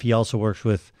same stuff. He also works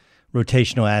with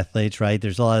rotational athletes, right?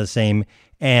 There's a lot of the same,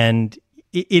 and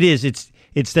it's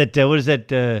that what is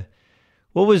that?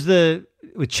 What was with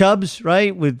Chubbs,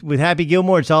 right? With Happy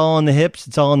Gilmore, it's all on the hips.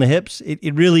 It's all on the hips.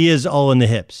 It really is all in the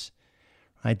hips,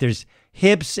 right? There's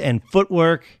hips and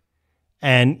footwork.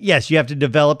 And yes, you have to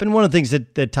develop. And one of the things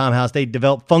that Tom House, they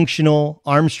develop functional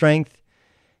arm strength.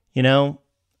 It's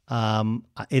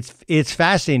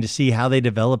fascinating to see how they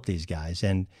develop these guys.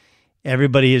 And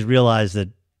everybody has realized that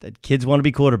kids want to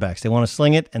be quarterbacks. They want to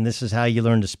sling it, and this is how you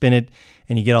learn to spin it,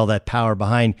 and you get all that power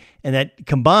behind. And that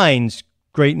combines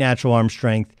great natural arm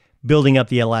strength, building up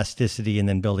the elasticity, and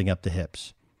then building up the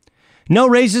hips. No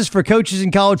raises for coaches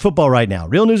in college football right now.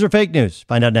 Real news or fake news?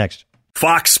 Find out next.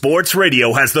 Fox Sports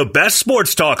Radio has the best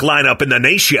sports talk lineup in the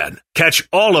nation. Catch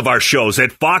all of our shows at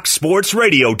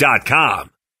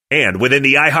foxsportsradio.com. And within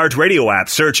the iHeartRadio app,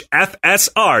 search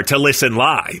FSR to listen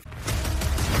live.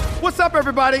 What's up,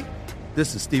 everybody?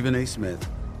 This is Stephen A. Smith.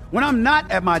 When I'm not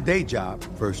at my day job,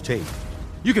 First Take,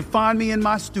 you can find me in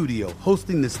my studio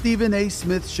hosting the Stephen A.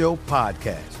 Smith Show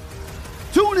podcast.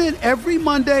 Tune in every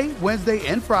Monday, Wednesday,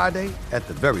 and Friday, at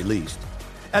the very least,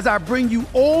 as I bring you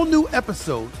all new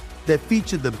episodes that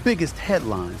feature the biggest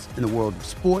headlines in the world of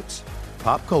sports,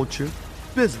 pop culture,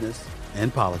 business,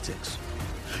 and politics.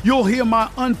 You'll hear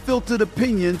my unfiltered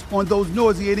opinions on those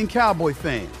nauseating Cowboy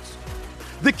fans,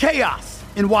 the chaos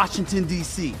in Washington,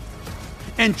 D.C.,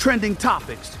 and trending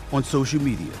topics on social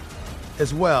media,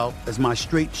 as well as my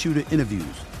straight shooter interviews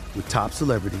with top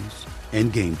celebrities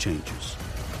and game changers.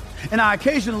 And I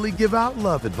occasionally give out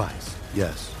love advice.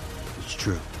 Yes, it's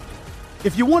true.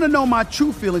 If you want to know my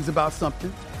true feelings about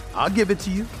something, I'll give it to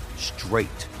you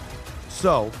straight.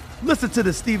 So, listen to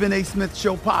the Stephen A. Smith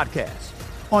Show podcast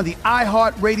on the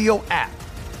iHeartRadio app,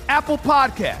 Apple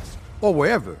Podcasts, or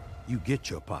wherever you get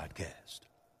your podcast.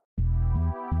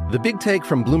 The Big Take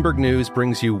from Bloomberg News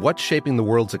brings you what's shaping the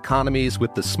world's economies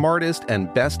with the smartest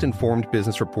and best-informed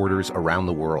business reporters around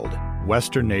the world.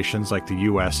 Western nations like the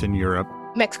U.S. and Europe.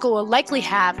 Mexico will likely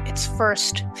have its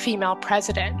first female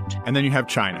president. And then you have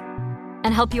China.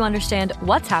 And help you understand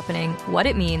what's happening, what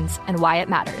it means, and why it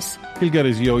matters. He'll get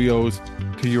his yo-yos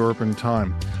to Europe in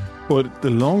time. But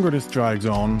the longer this drags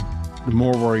on, the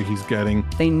more worry he's getting.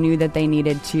 They knew that they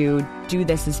needed to do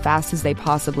this as fast as they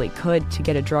possibly could to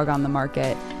get a drug on the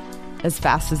market as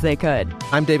fast as they could.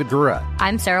 I'm David Gura.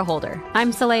 I'm Sarah Holder.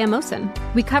 I'm Saleha Mohsen.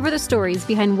 We cover the stories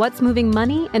behind what's moving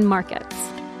money and markets.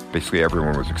 Basically,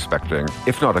 everyone was expecting,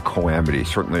 if not a calamity,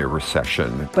 certainly a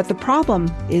recession. But the problem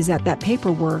is that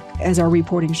paperwork, as our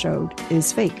reporting showed,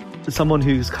 is fake. As someone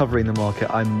who's covering the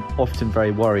market, I'm often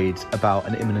very worried about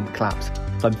an imminent collapse.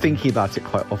 So I'm thinking about it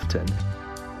quite often.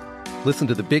 Listen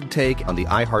to The Big Take on the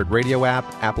iHeartRadio app,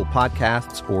 Apple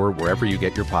Podcasts, or wherever you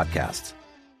get your podcasts.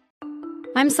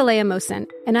 I'm Saleha Mohsen,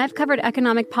 and I've covered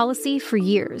economic policy for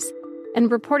years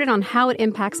and reported on how it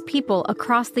impacts people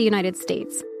across the United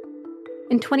States.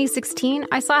 In 2016,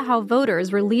 I saw how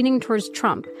voters were leaning towards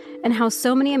Trump and how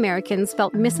so many Americans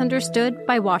felt misunderstood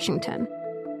by Washington.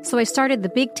 So I started The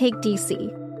Big Take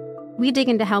DC. We dig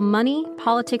into how money,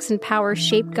 politics, and power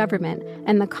shape government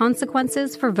and the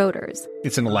consequences for voters.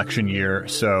 It's an election year,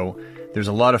 so there's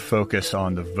a lot of focus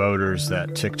on the voters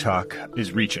that TikTok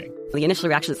is reaching. The initial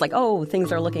reaction is like, oh,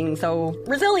 things are looking so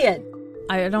resilient.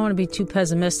 I don't want to be too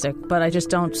pessimistic, but I just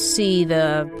don't see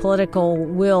the political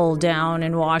will down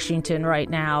in Washington right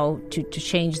now to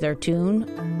change their tune.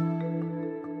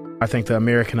 I think the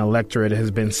American electorate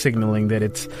has been signaling that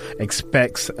it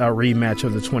expects a rematch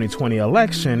of the 2020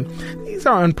 election. These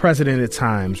are unprecedented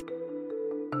times.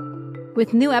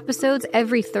 With new episodes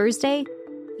every Thursday,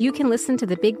 you can listen to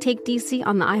The Big Take DC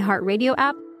on the iHeartRadio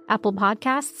app, Apple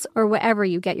Podcasts, or wherever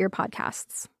you get your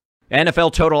podcasts.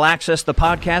 NFL Total Access, the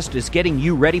podcast, is getting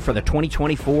you ready for the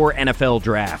 2024 NFL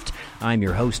Draft. I'm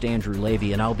your host, Andrew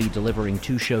Levy, and I'll be delivering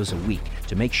 2 shows a week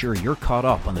to make sure you're caught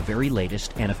up on the very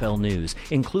latest NFL news,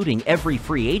 including every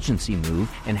free agency move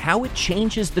and how it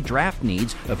changes the draft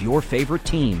needs of your favorite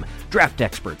team. Draft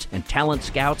experts and talent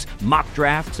scouts, mock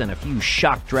drafts, and a few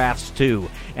shock drafts, too.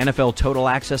 NFL Total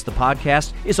Access, the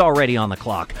podcast, is already on the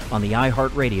clock on the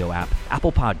iHeartRadio app,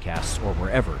 Apple Podcasts, or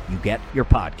wherever you get your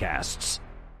podcasts.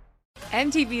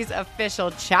 MTV's official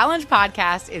Challenge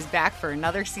podcast is back for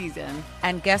another season.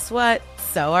 And guess what?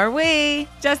 So are we.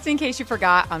 Just in case you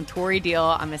forgot, I'm Tori Deal.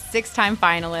 I'm a 6-time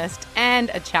finalist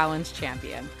and a Challenge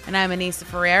champion. And I'm Anissa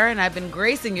Ferreira, and I've been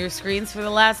gracing your screens for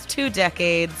the last 2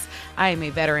 decades. I am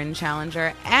a veteran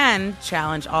challenger and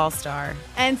Challenge All-Star.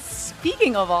 And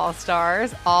speaking of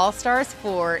All-Stars, All-Stars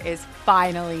 4 is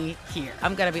finally here.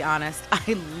 I'm going to be honest.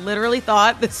 I literally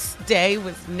thought this day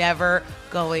was never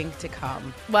going to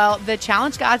come. Well, the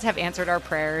Challenge gods have answered our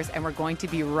prayers, and we're going to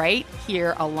be right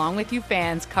here along with you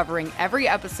fans covering every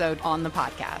episode on the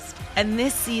podcast. And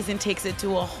this season takes it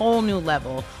to a whole new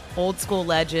level. Old school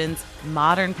legends,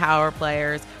 modern power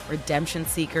players, redemption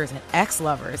seekers, and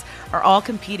ex-lovers are all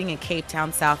competing in Cape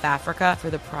Town, South Africa for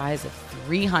the prize of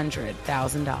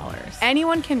 $300,000.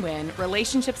 Anyone can win,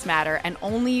 relationships matter, and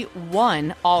only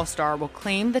one All-Star will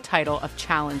claim the title of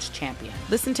Challenge champion.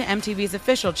 Listen to MTV's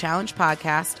official Challenge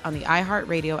podcast on the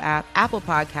iHeartRadio app, Apple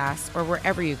Podcasts, or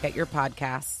wherever you get your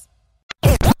podcasts.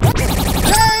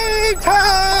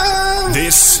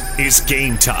 This is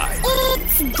Game Time.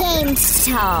 It's game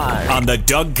time On the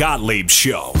Doug Gottlieb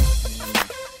Show.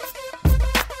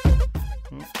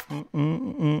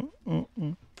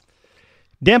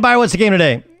 Dan Byer, what's the game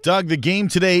today? Doug, the game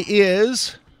today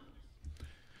is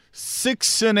 6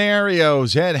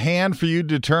 scenarios at hand for you to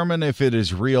determine if it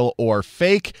is real or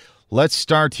fake. Let's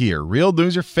start here. Real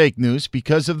news or fake news?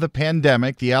 Because of the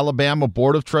pandemic, the Alabama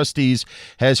Board of Trustees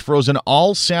has frozen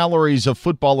all salaries of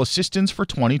football assistants for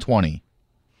 2020.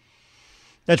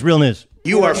 That's real news.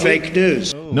 You are fake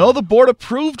news. No, the board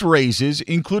approved raises,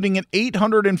 including an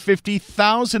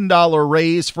 $850,000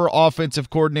 raise for offensive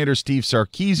coordinator Steve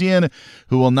Sarkisian,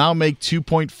 who will now make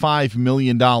 $2.5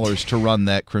 million to run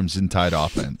that Crimson Tide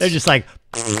offense. They're just like,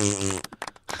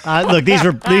 look, these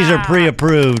are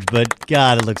pre-approved, but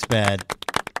God, it looks bad.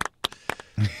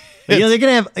 They're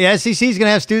gonna have the SEC is gonna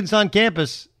have students on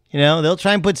campus. They'll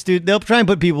try and put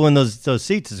people in those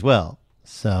seats as well.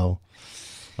 So.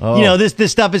 Oh.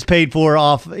 This stuff is paid for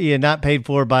not paid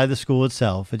for by the school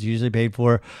itself. It's usually paid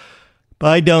for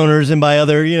by donors and by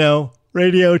other, radio,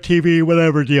 TV,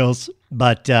 whatever deals.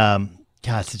 But, God,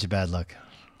 such a bad look.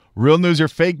 Real news or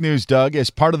fake news, Doug? As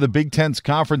part of the Big Ten's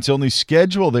conference-only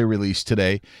schedule they released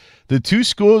today, the 2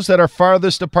 schools that are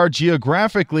farthest apart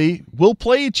geographically will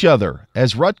play each other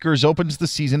as Rutgers opens the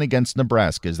season against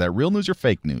Nebraska. Is that real news or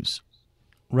fake news?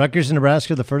 Rutgers and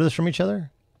Nebraska are the furthest from each other?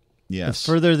 Yes. It's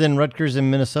further than Rutgers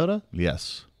in Minnesota?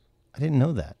 Yes. I didn't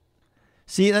know that.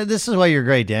 See, this is why you're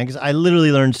great, Dan, because I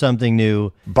literally learned something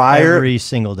new every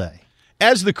single day.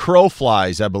 As the crow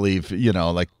flies, I believe,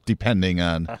 depending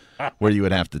on where you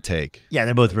would have to take. Yeah,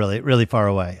 they're both really, really far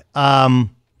away.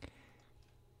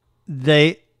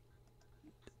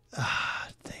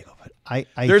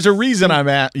 There's a reason I'm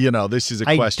at, this is a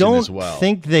question as well. I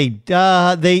think they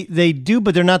do,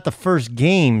 but they're not the first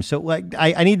game. So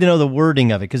I need to know the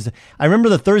wording of it because I remember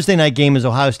the Thursday night game is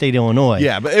Ohio State, Illinois.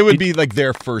 Yeah, but it would be like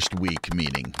their first week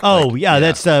meeting. Oh,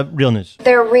 that's real news.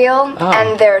 They're real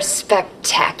and they're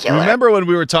spectacular. Remember when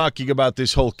we were talking about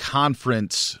this whole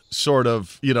conference sort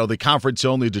of, the conference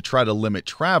only to try to limit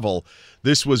travel?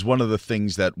 This was one of the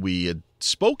things that we had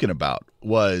spoken about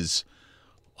was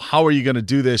how are you going to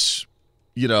do this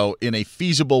in a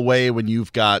feasible way when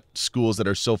you've got schools that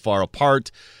are so far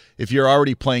apart. If you're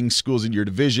already playing schools in your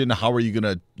division, how are you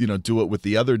going to, do it with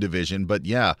the other division? But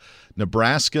yeah,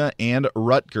 Nebraska and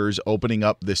Rutgers opening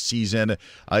up this season.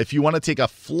 If you want to take a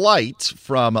flight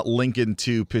from Lincoln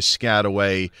to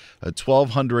Piscataway,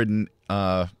 1,200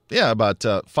 about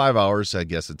 5 hours, I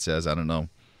guess it says. I don't know.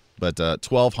 But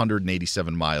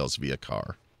 1,287 miles via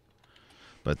car.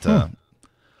 But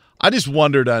I just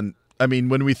wondered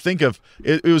when we think of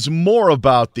it, it was more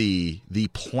about the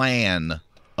plan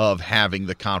of having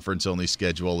the conference-only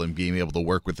schedule and being able to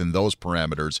work within those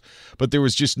parameters. But there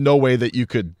was just no way that you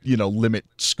could, limit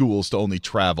schools to only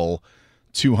travel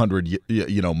 200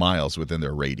 miles within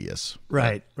their radius.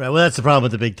 Right. Well, that's the problem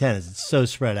with the Big Ten is it's so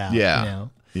spread out. Yeah. You know?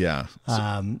 Yeah.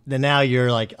 Then now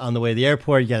you're like on the way to the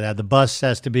airport. You got to have the bus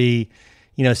has to be,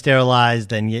 sterilized.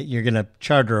 Then you're going to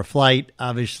charter a flight,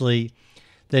 obviously.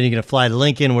 Then you're going to fly to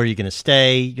Lincoln, where you're going to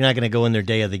stay. You're not going to go in their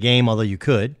day of the game, although you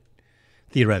could,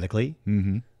 theoretically.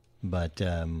 Mm-hmm. But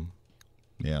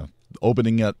yeah,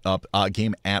 opening up a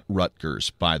game at Rutgers,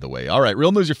 by the way. All right,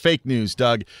 real news or fake news,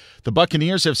 Doug? The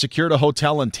Buccaneers have secured a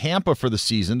hotel in Tampa for the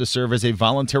season to serve as a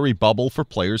voluntary bubble for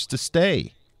players to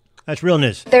stay. That's real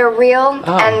news. They're real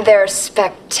and they're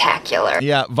spectacular.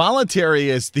 Yeah, voluntary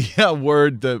is the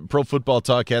word. The Pro Football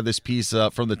Talk had this piece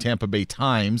from the Tampa Bay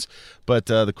Times, but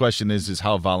the question is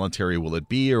how voluntary will it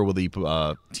be, or will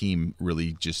the team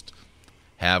really just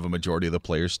have a majority of the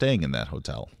players staying in that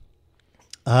hotel?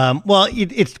 Well,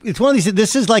 it's one of these.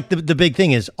 This is like the big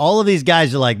thing is all of these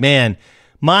guys are like, man,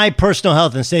 my personal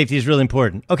health and safety is really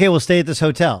important. Okay, we'll stay at this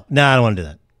hotel. No, I don't want to do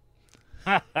that.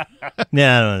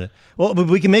 No, I don't want to. Well, but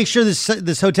we can make sure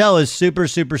this hotel is super,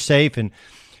 super safe, and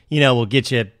we'll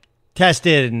get you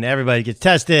tested, and everybody gets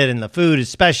tested, and the food is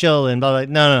special, and blah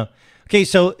blah. No. Okay,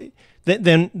 so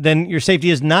then your safety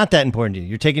is not that important to you.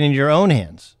 You're taking it into your own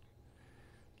hands.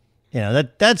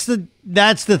 That's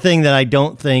the thing that I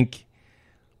don't think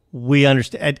we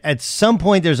understand. At some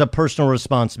point, there's a personal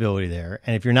responsibility there,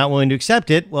 and if you're not willing to accept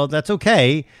it, well, that's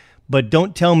okay. But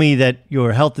don't tell me that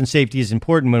your health and safety is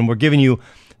important when we're giving you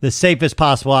the safest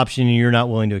possible option and you're not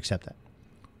willing to accept that.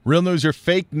 Real news or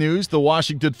fake news? The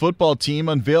Washington football team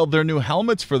unveiled their new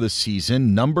helmets for the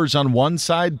season. Numbers on one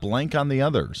side, blank on the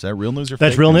other. Is that real news or fake news?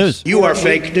 That's real news. You are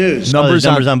fake news. Numbers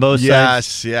on both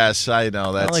sides. Yes, I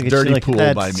know. That's dirty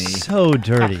pool by me. So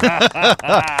dirty.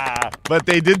 But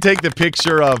they did take the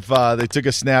picture of, they took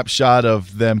a snapshot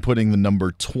of them putting the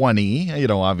number 20,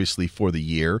 obviously for the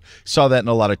year. Saw that in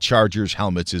a lot of Chargers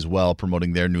helmets as well,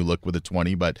 promoting their new look with a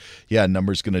 20. But yeah,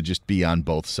 number's going to just be on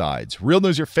both sides. Real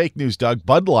news or fake news, Doug?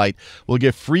 Bud Light will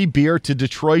give free beer to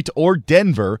Detroit or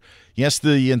Denver. Yes,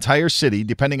 the entire city,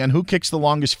 depending on who kicks the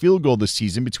longest field goal this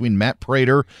season between Matt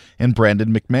Prater and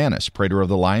Brandon McManus. Prater of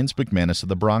the Lions, McManus of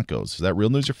the Broncos. Is that real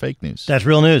news or fake news? That's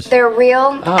real news. They're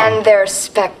real and they're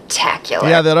spectacular.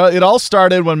 Yeah, it all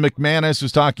started when McManus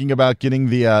was talking about getting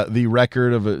the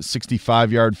record of a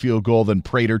 65-yard field goal. Then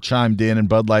Prater chimed in and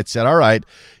Bud Light said, all right,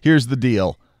 here's the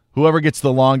deal. Whoever gets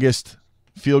the longest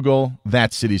field goal,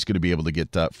 that city's going to be able to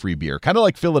get free beer. Kind of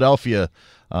like Philadelphia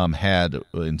had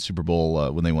in Super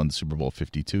Bowl when they won the Super Bowl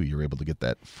 52. You were able to get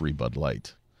that free Bud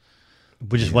Light.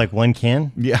 Which is like one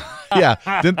can? Yeah.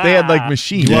 They had like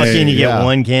machines. You walk in, you get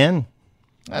one can?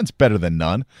 That's better than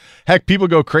none. Heck, people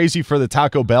go crazy for the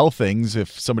Taco Bell things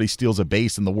if somebody steals a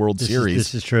base in the World Series.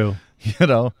 This is true.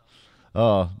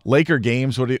 Laker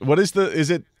games, what is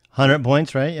it? 100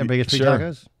 points, right? Everybody gets free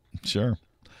tacos? Sure.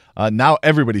 Now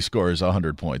everybody scores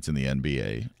 100 points in the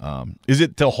NBA. Is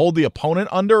it to hold the opponent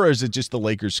under, or is it just the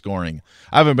Lakers scoring?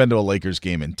 I haven't been to a Lakers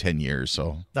game in 10 years,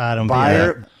 so I don't.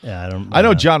 I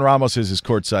know John Ramos has his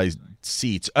courtside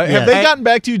seats. Have they gotten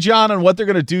back to you, John, on what they're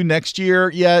going to do next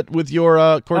year yet with your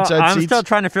courtside seats? I'm still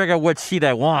trying to figure out what seat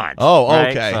I want. Oh,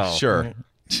 okay, right? Sure.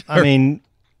 I mean,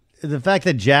 the fact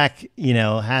that Jack,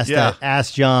 has to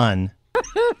ask John.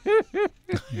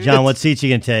 John, what seats you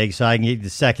going to take so I can get the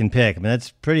second pick? I mean,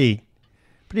 that's pretty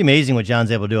amazing what John's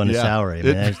able to do on his salary. I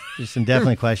mean, there's some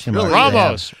definitely question marks.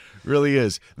 Ramos really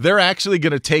is. They're actually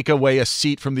going to take away a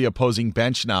seat from the opposing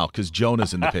bench now because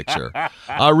Jonah's in the picture.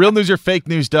 Real news or fake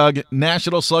news, Doug?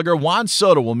 National slugger Juan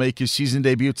Soto will make his season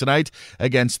debut tonight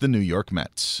against the New York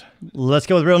Mets. Let's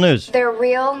go with real news. They're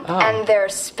real and they're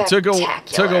spectacular.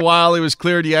 Took a while. He was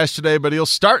cleared yesterday, but he'll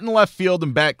start in left field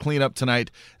and bat cleanup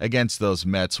tonight against those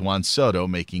Mets. Juan Soto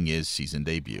making his season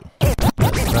debut.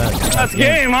 That's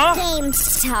game, huh? Game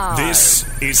time. This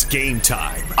is Game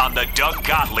Time on the Doug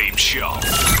Gottlieb Show.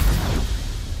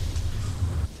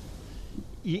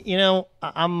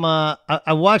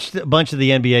 I watched a bunch of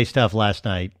the NBA stuff last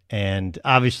night, and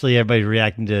obviously everybody's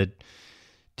reacting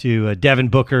to Devin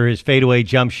Booker, his fadeaway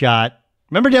jump shot.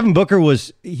 Remember Devin Booker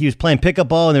was playing pickup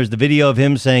ball, and there's the video of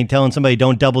him telling somebody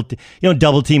don't double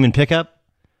team in pickup.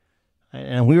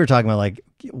 And we were talking about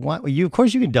of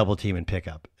course you can double team and pick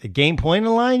up a game point in the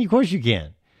line. Of course you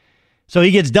can. So he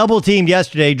gets double teamed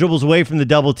yesterday, dribbles away from the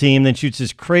double team, then shoots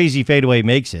this crazy fadeaway,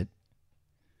 makes it.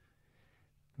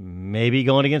 Maybe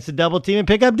going against the double team and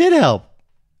pickup did help.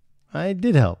 It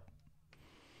did help.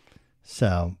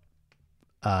 So,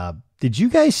 did you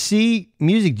guys see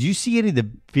music? Did you see any of the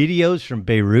videos from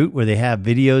Beirut where they have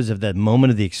videos of that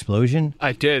moment of the explosion?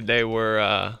 I did. They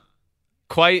were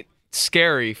quite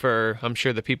scary for, I'm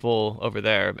sure, the people over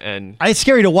there. And it's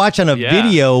scary to watch on a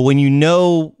video when you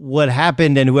know what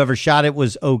happened and whoever shot it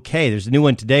was okay. There's a new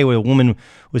one today where a woman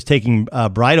was taking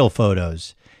bridal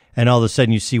photos, and all of a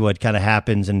sudden you see what kind of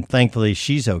happens, and thankfully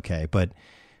she's okay. But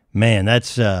man,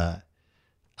 that's one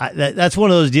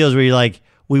of those deals where you're like,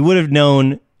 we would have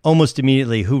known almost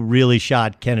immediately who really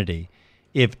shot Kennedy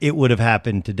if it would have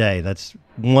happened today. That's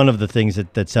one of the things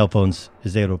that cell phones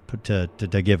is able to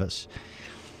give us.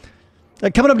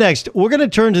 Coming up next, we're going to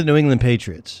turn to the New England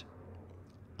Patriots.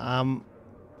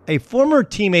 A former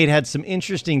teammate had some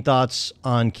interesting thoughts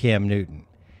on Cam Newton.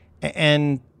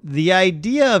 And the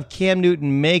idea of Cam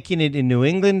Newton making it in New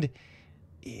England,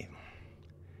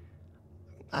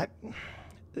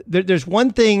 there's one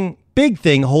big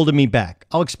thing holding me back.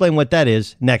 I'll explain what that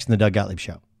is next in the Doug Gottlieb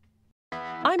Show.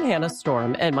 I'm Hannah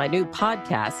Storm, and my new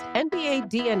podcast, NBA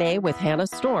DNA with Hannah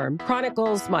Storm,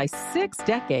 chronicles my 6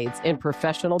 decades in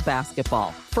professional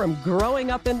basketball. From growing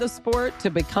up in the sport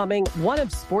to becoming one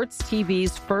of sports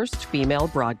TV's first female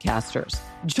broadcasters.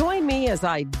 Join me as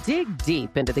I dig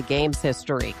deep into the game's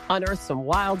history, unearth some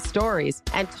wild stories,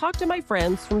 and talk to my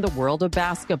friends from the world of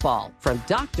basketball, from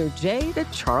Dr. J to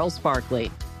Charles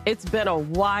Barkley. It's been a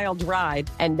wild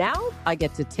ride, and now I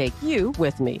get to take you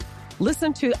with me.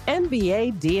 Listen to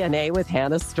NBA DNA with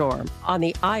Hannah Storm on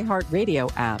the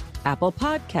iHeartRadio app, Apple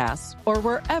Podcasts, or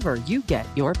wherever you get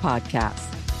your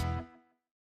podcasts.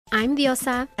 I'm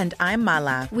Diosa. And I'm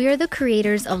Mala. We are the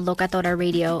creators of Locatora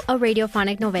Radio, a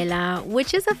radiophonic novela,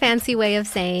 which is a fancy way of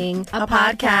saying a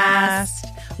podcast.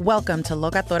 Welcome to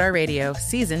Locatora Radio,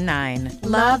 Season 9.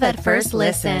 Love at first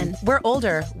listen. We're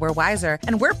older, we're wiser,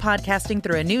 and we're podcasting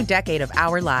through a new decade of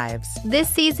our lives. This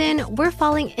season, we're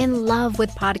falling in love with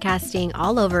podcasting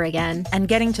all over again. And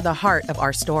getting to the heart of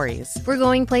our stories. We're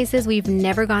going places we've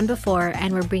never gone before,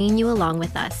 and we're bringing you along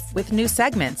with us. With new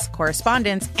segments,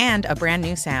 correspondence, and a brand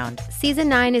new sound. Season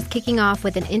 9 is kicking off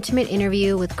with an intimate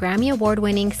interview with Grammy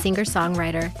Award-winning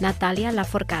singer-songwriter Natalia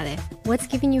Lafourcade. What's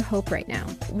giving you hope right now?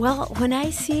 Well, when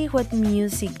I see what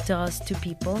music does to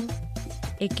people,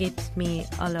 it gives me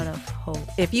a lot of hope.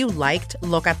 If you liked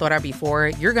Locatora before,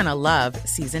 you're going to love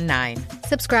Season 9.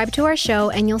 Subscribe to our show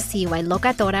and you'll see why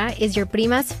Locatora is your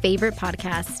prima's favorite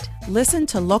podcast. Listen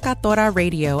to Locatora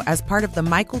Radio as part of the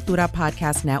My Cultura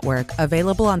Podcast Network,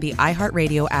 available on the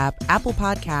iHeartRadio app, Apple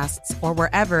Podcasts, or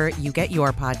wherever you get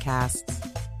your podcasts.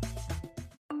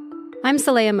 I'm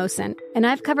Saleha Mohsen, and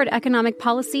I've covered economic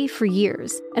policy for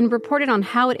years and reported on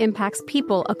how it impacts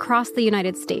people across the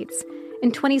United States.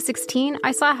 In 2016,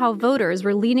 I saw how voters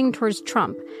were leaning towards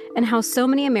Trump and how so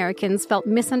many Americans felt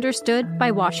misunderstood by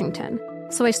Washington.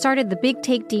 So I started The Big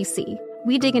Take DC.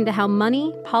 We dig into how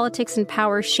money, politics, and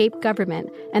power shape government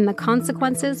and the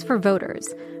consequences for voters.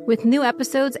 With new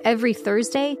episodes every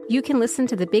Thursday, you can listen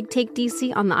to The Big Take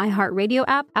DC on the iHeartRadio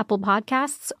app, Apple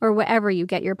Podcasts, or wherever you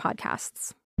get your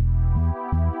podcasts.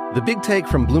 The Big Take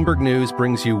from Bloomberg News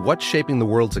brings you what's shaping the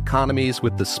world's economies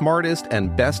with the smartest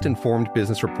and best-informed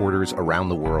business reporters around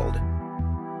the world.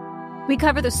 We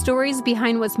cover the stories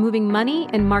behind what's moving money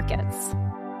and markets.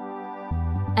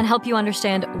 And help you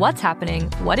understand what's happening,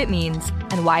 what it means,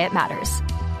 and why it matters.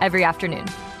 Every afternoon.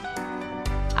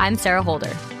 I'm Sarah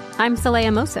Holder. I'm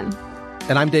Saleha Mohsen.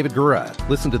 And I'm David Gura.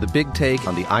 Listen to The Big Take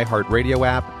on the iHeartRadio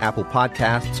app, Apple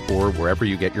Podcasts, or wherever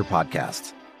you get your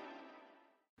podcasts.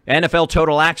 NFL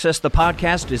Total Access, the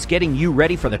podcast, is getting you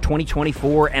ready for the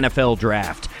 2024 NFL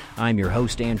Draft. I'm your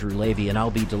host, Andrew Levy, and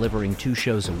I'll be delivering 2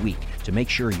 shows a week to make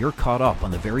sure you're caught up on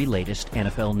the very latest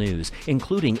NFL news,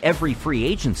 including every free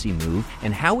agency move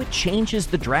and how it changes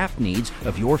the draft needs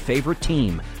of your favorite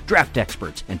team. Draft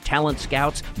experts and talent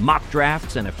scouts, mock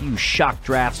drafts, and a few shock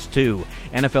drafts, too.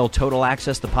 NFL Total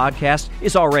Access, the podcast,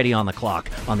 is already on the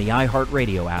clock on the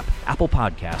iHeartRadio app, Apple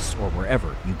Podcasts, or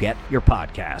wherever you get your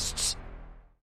podcasts.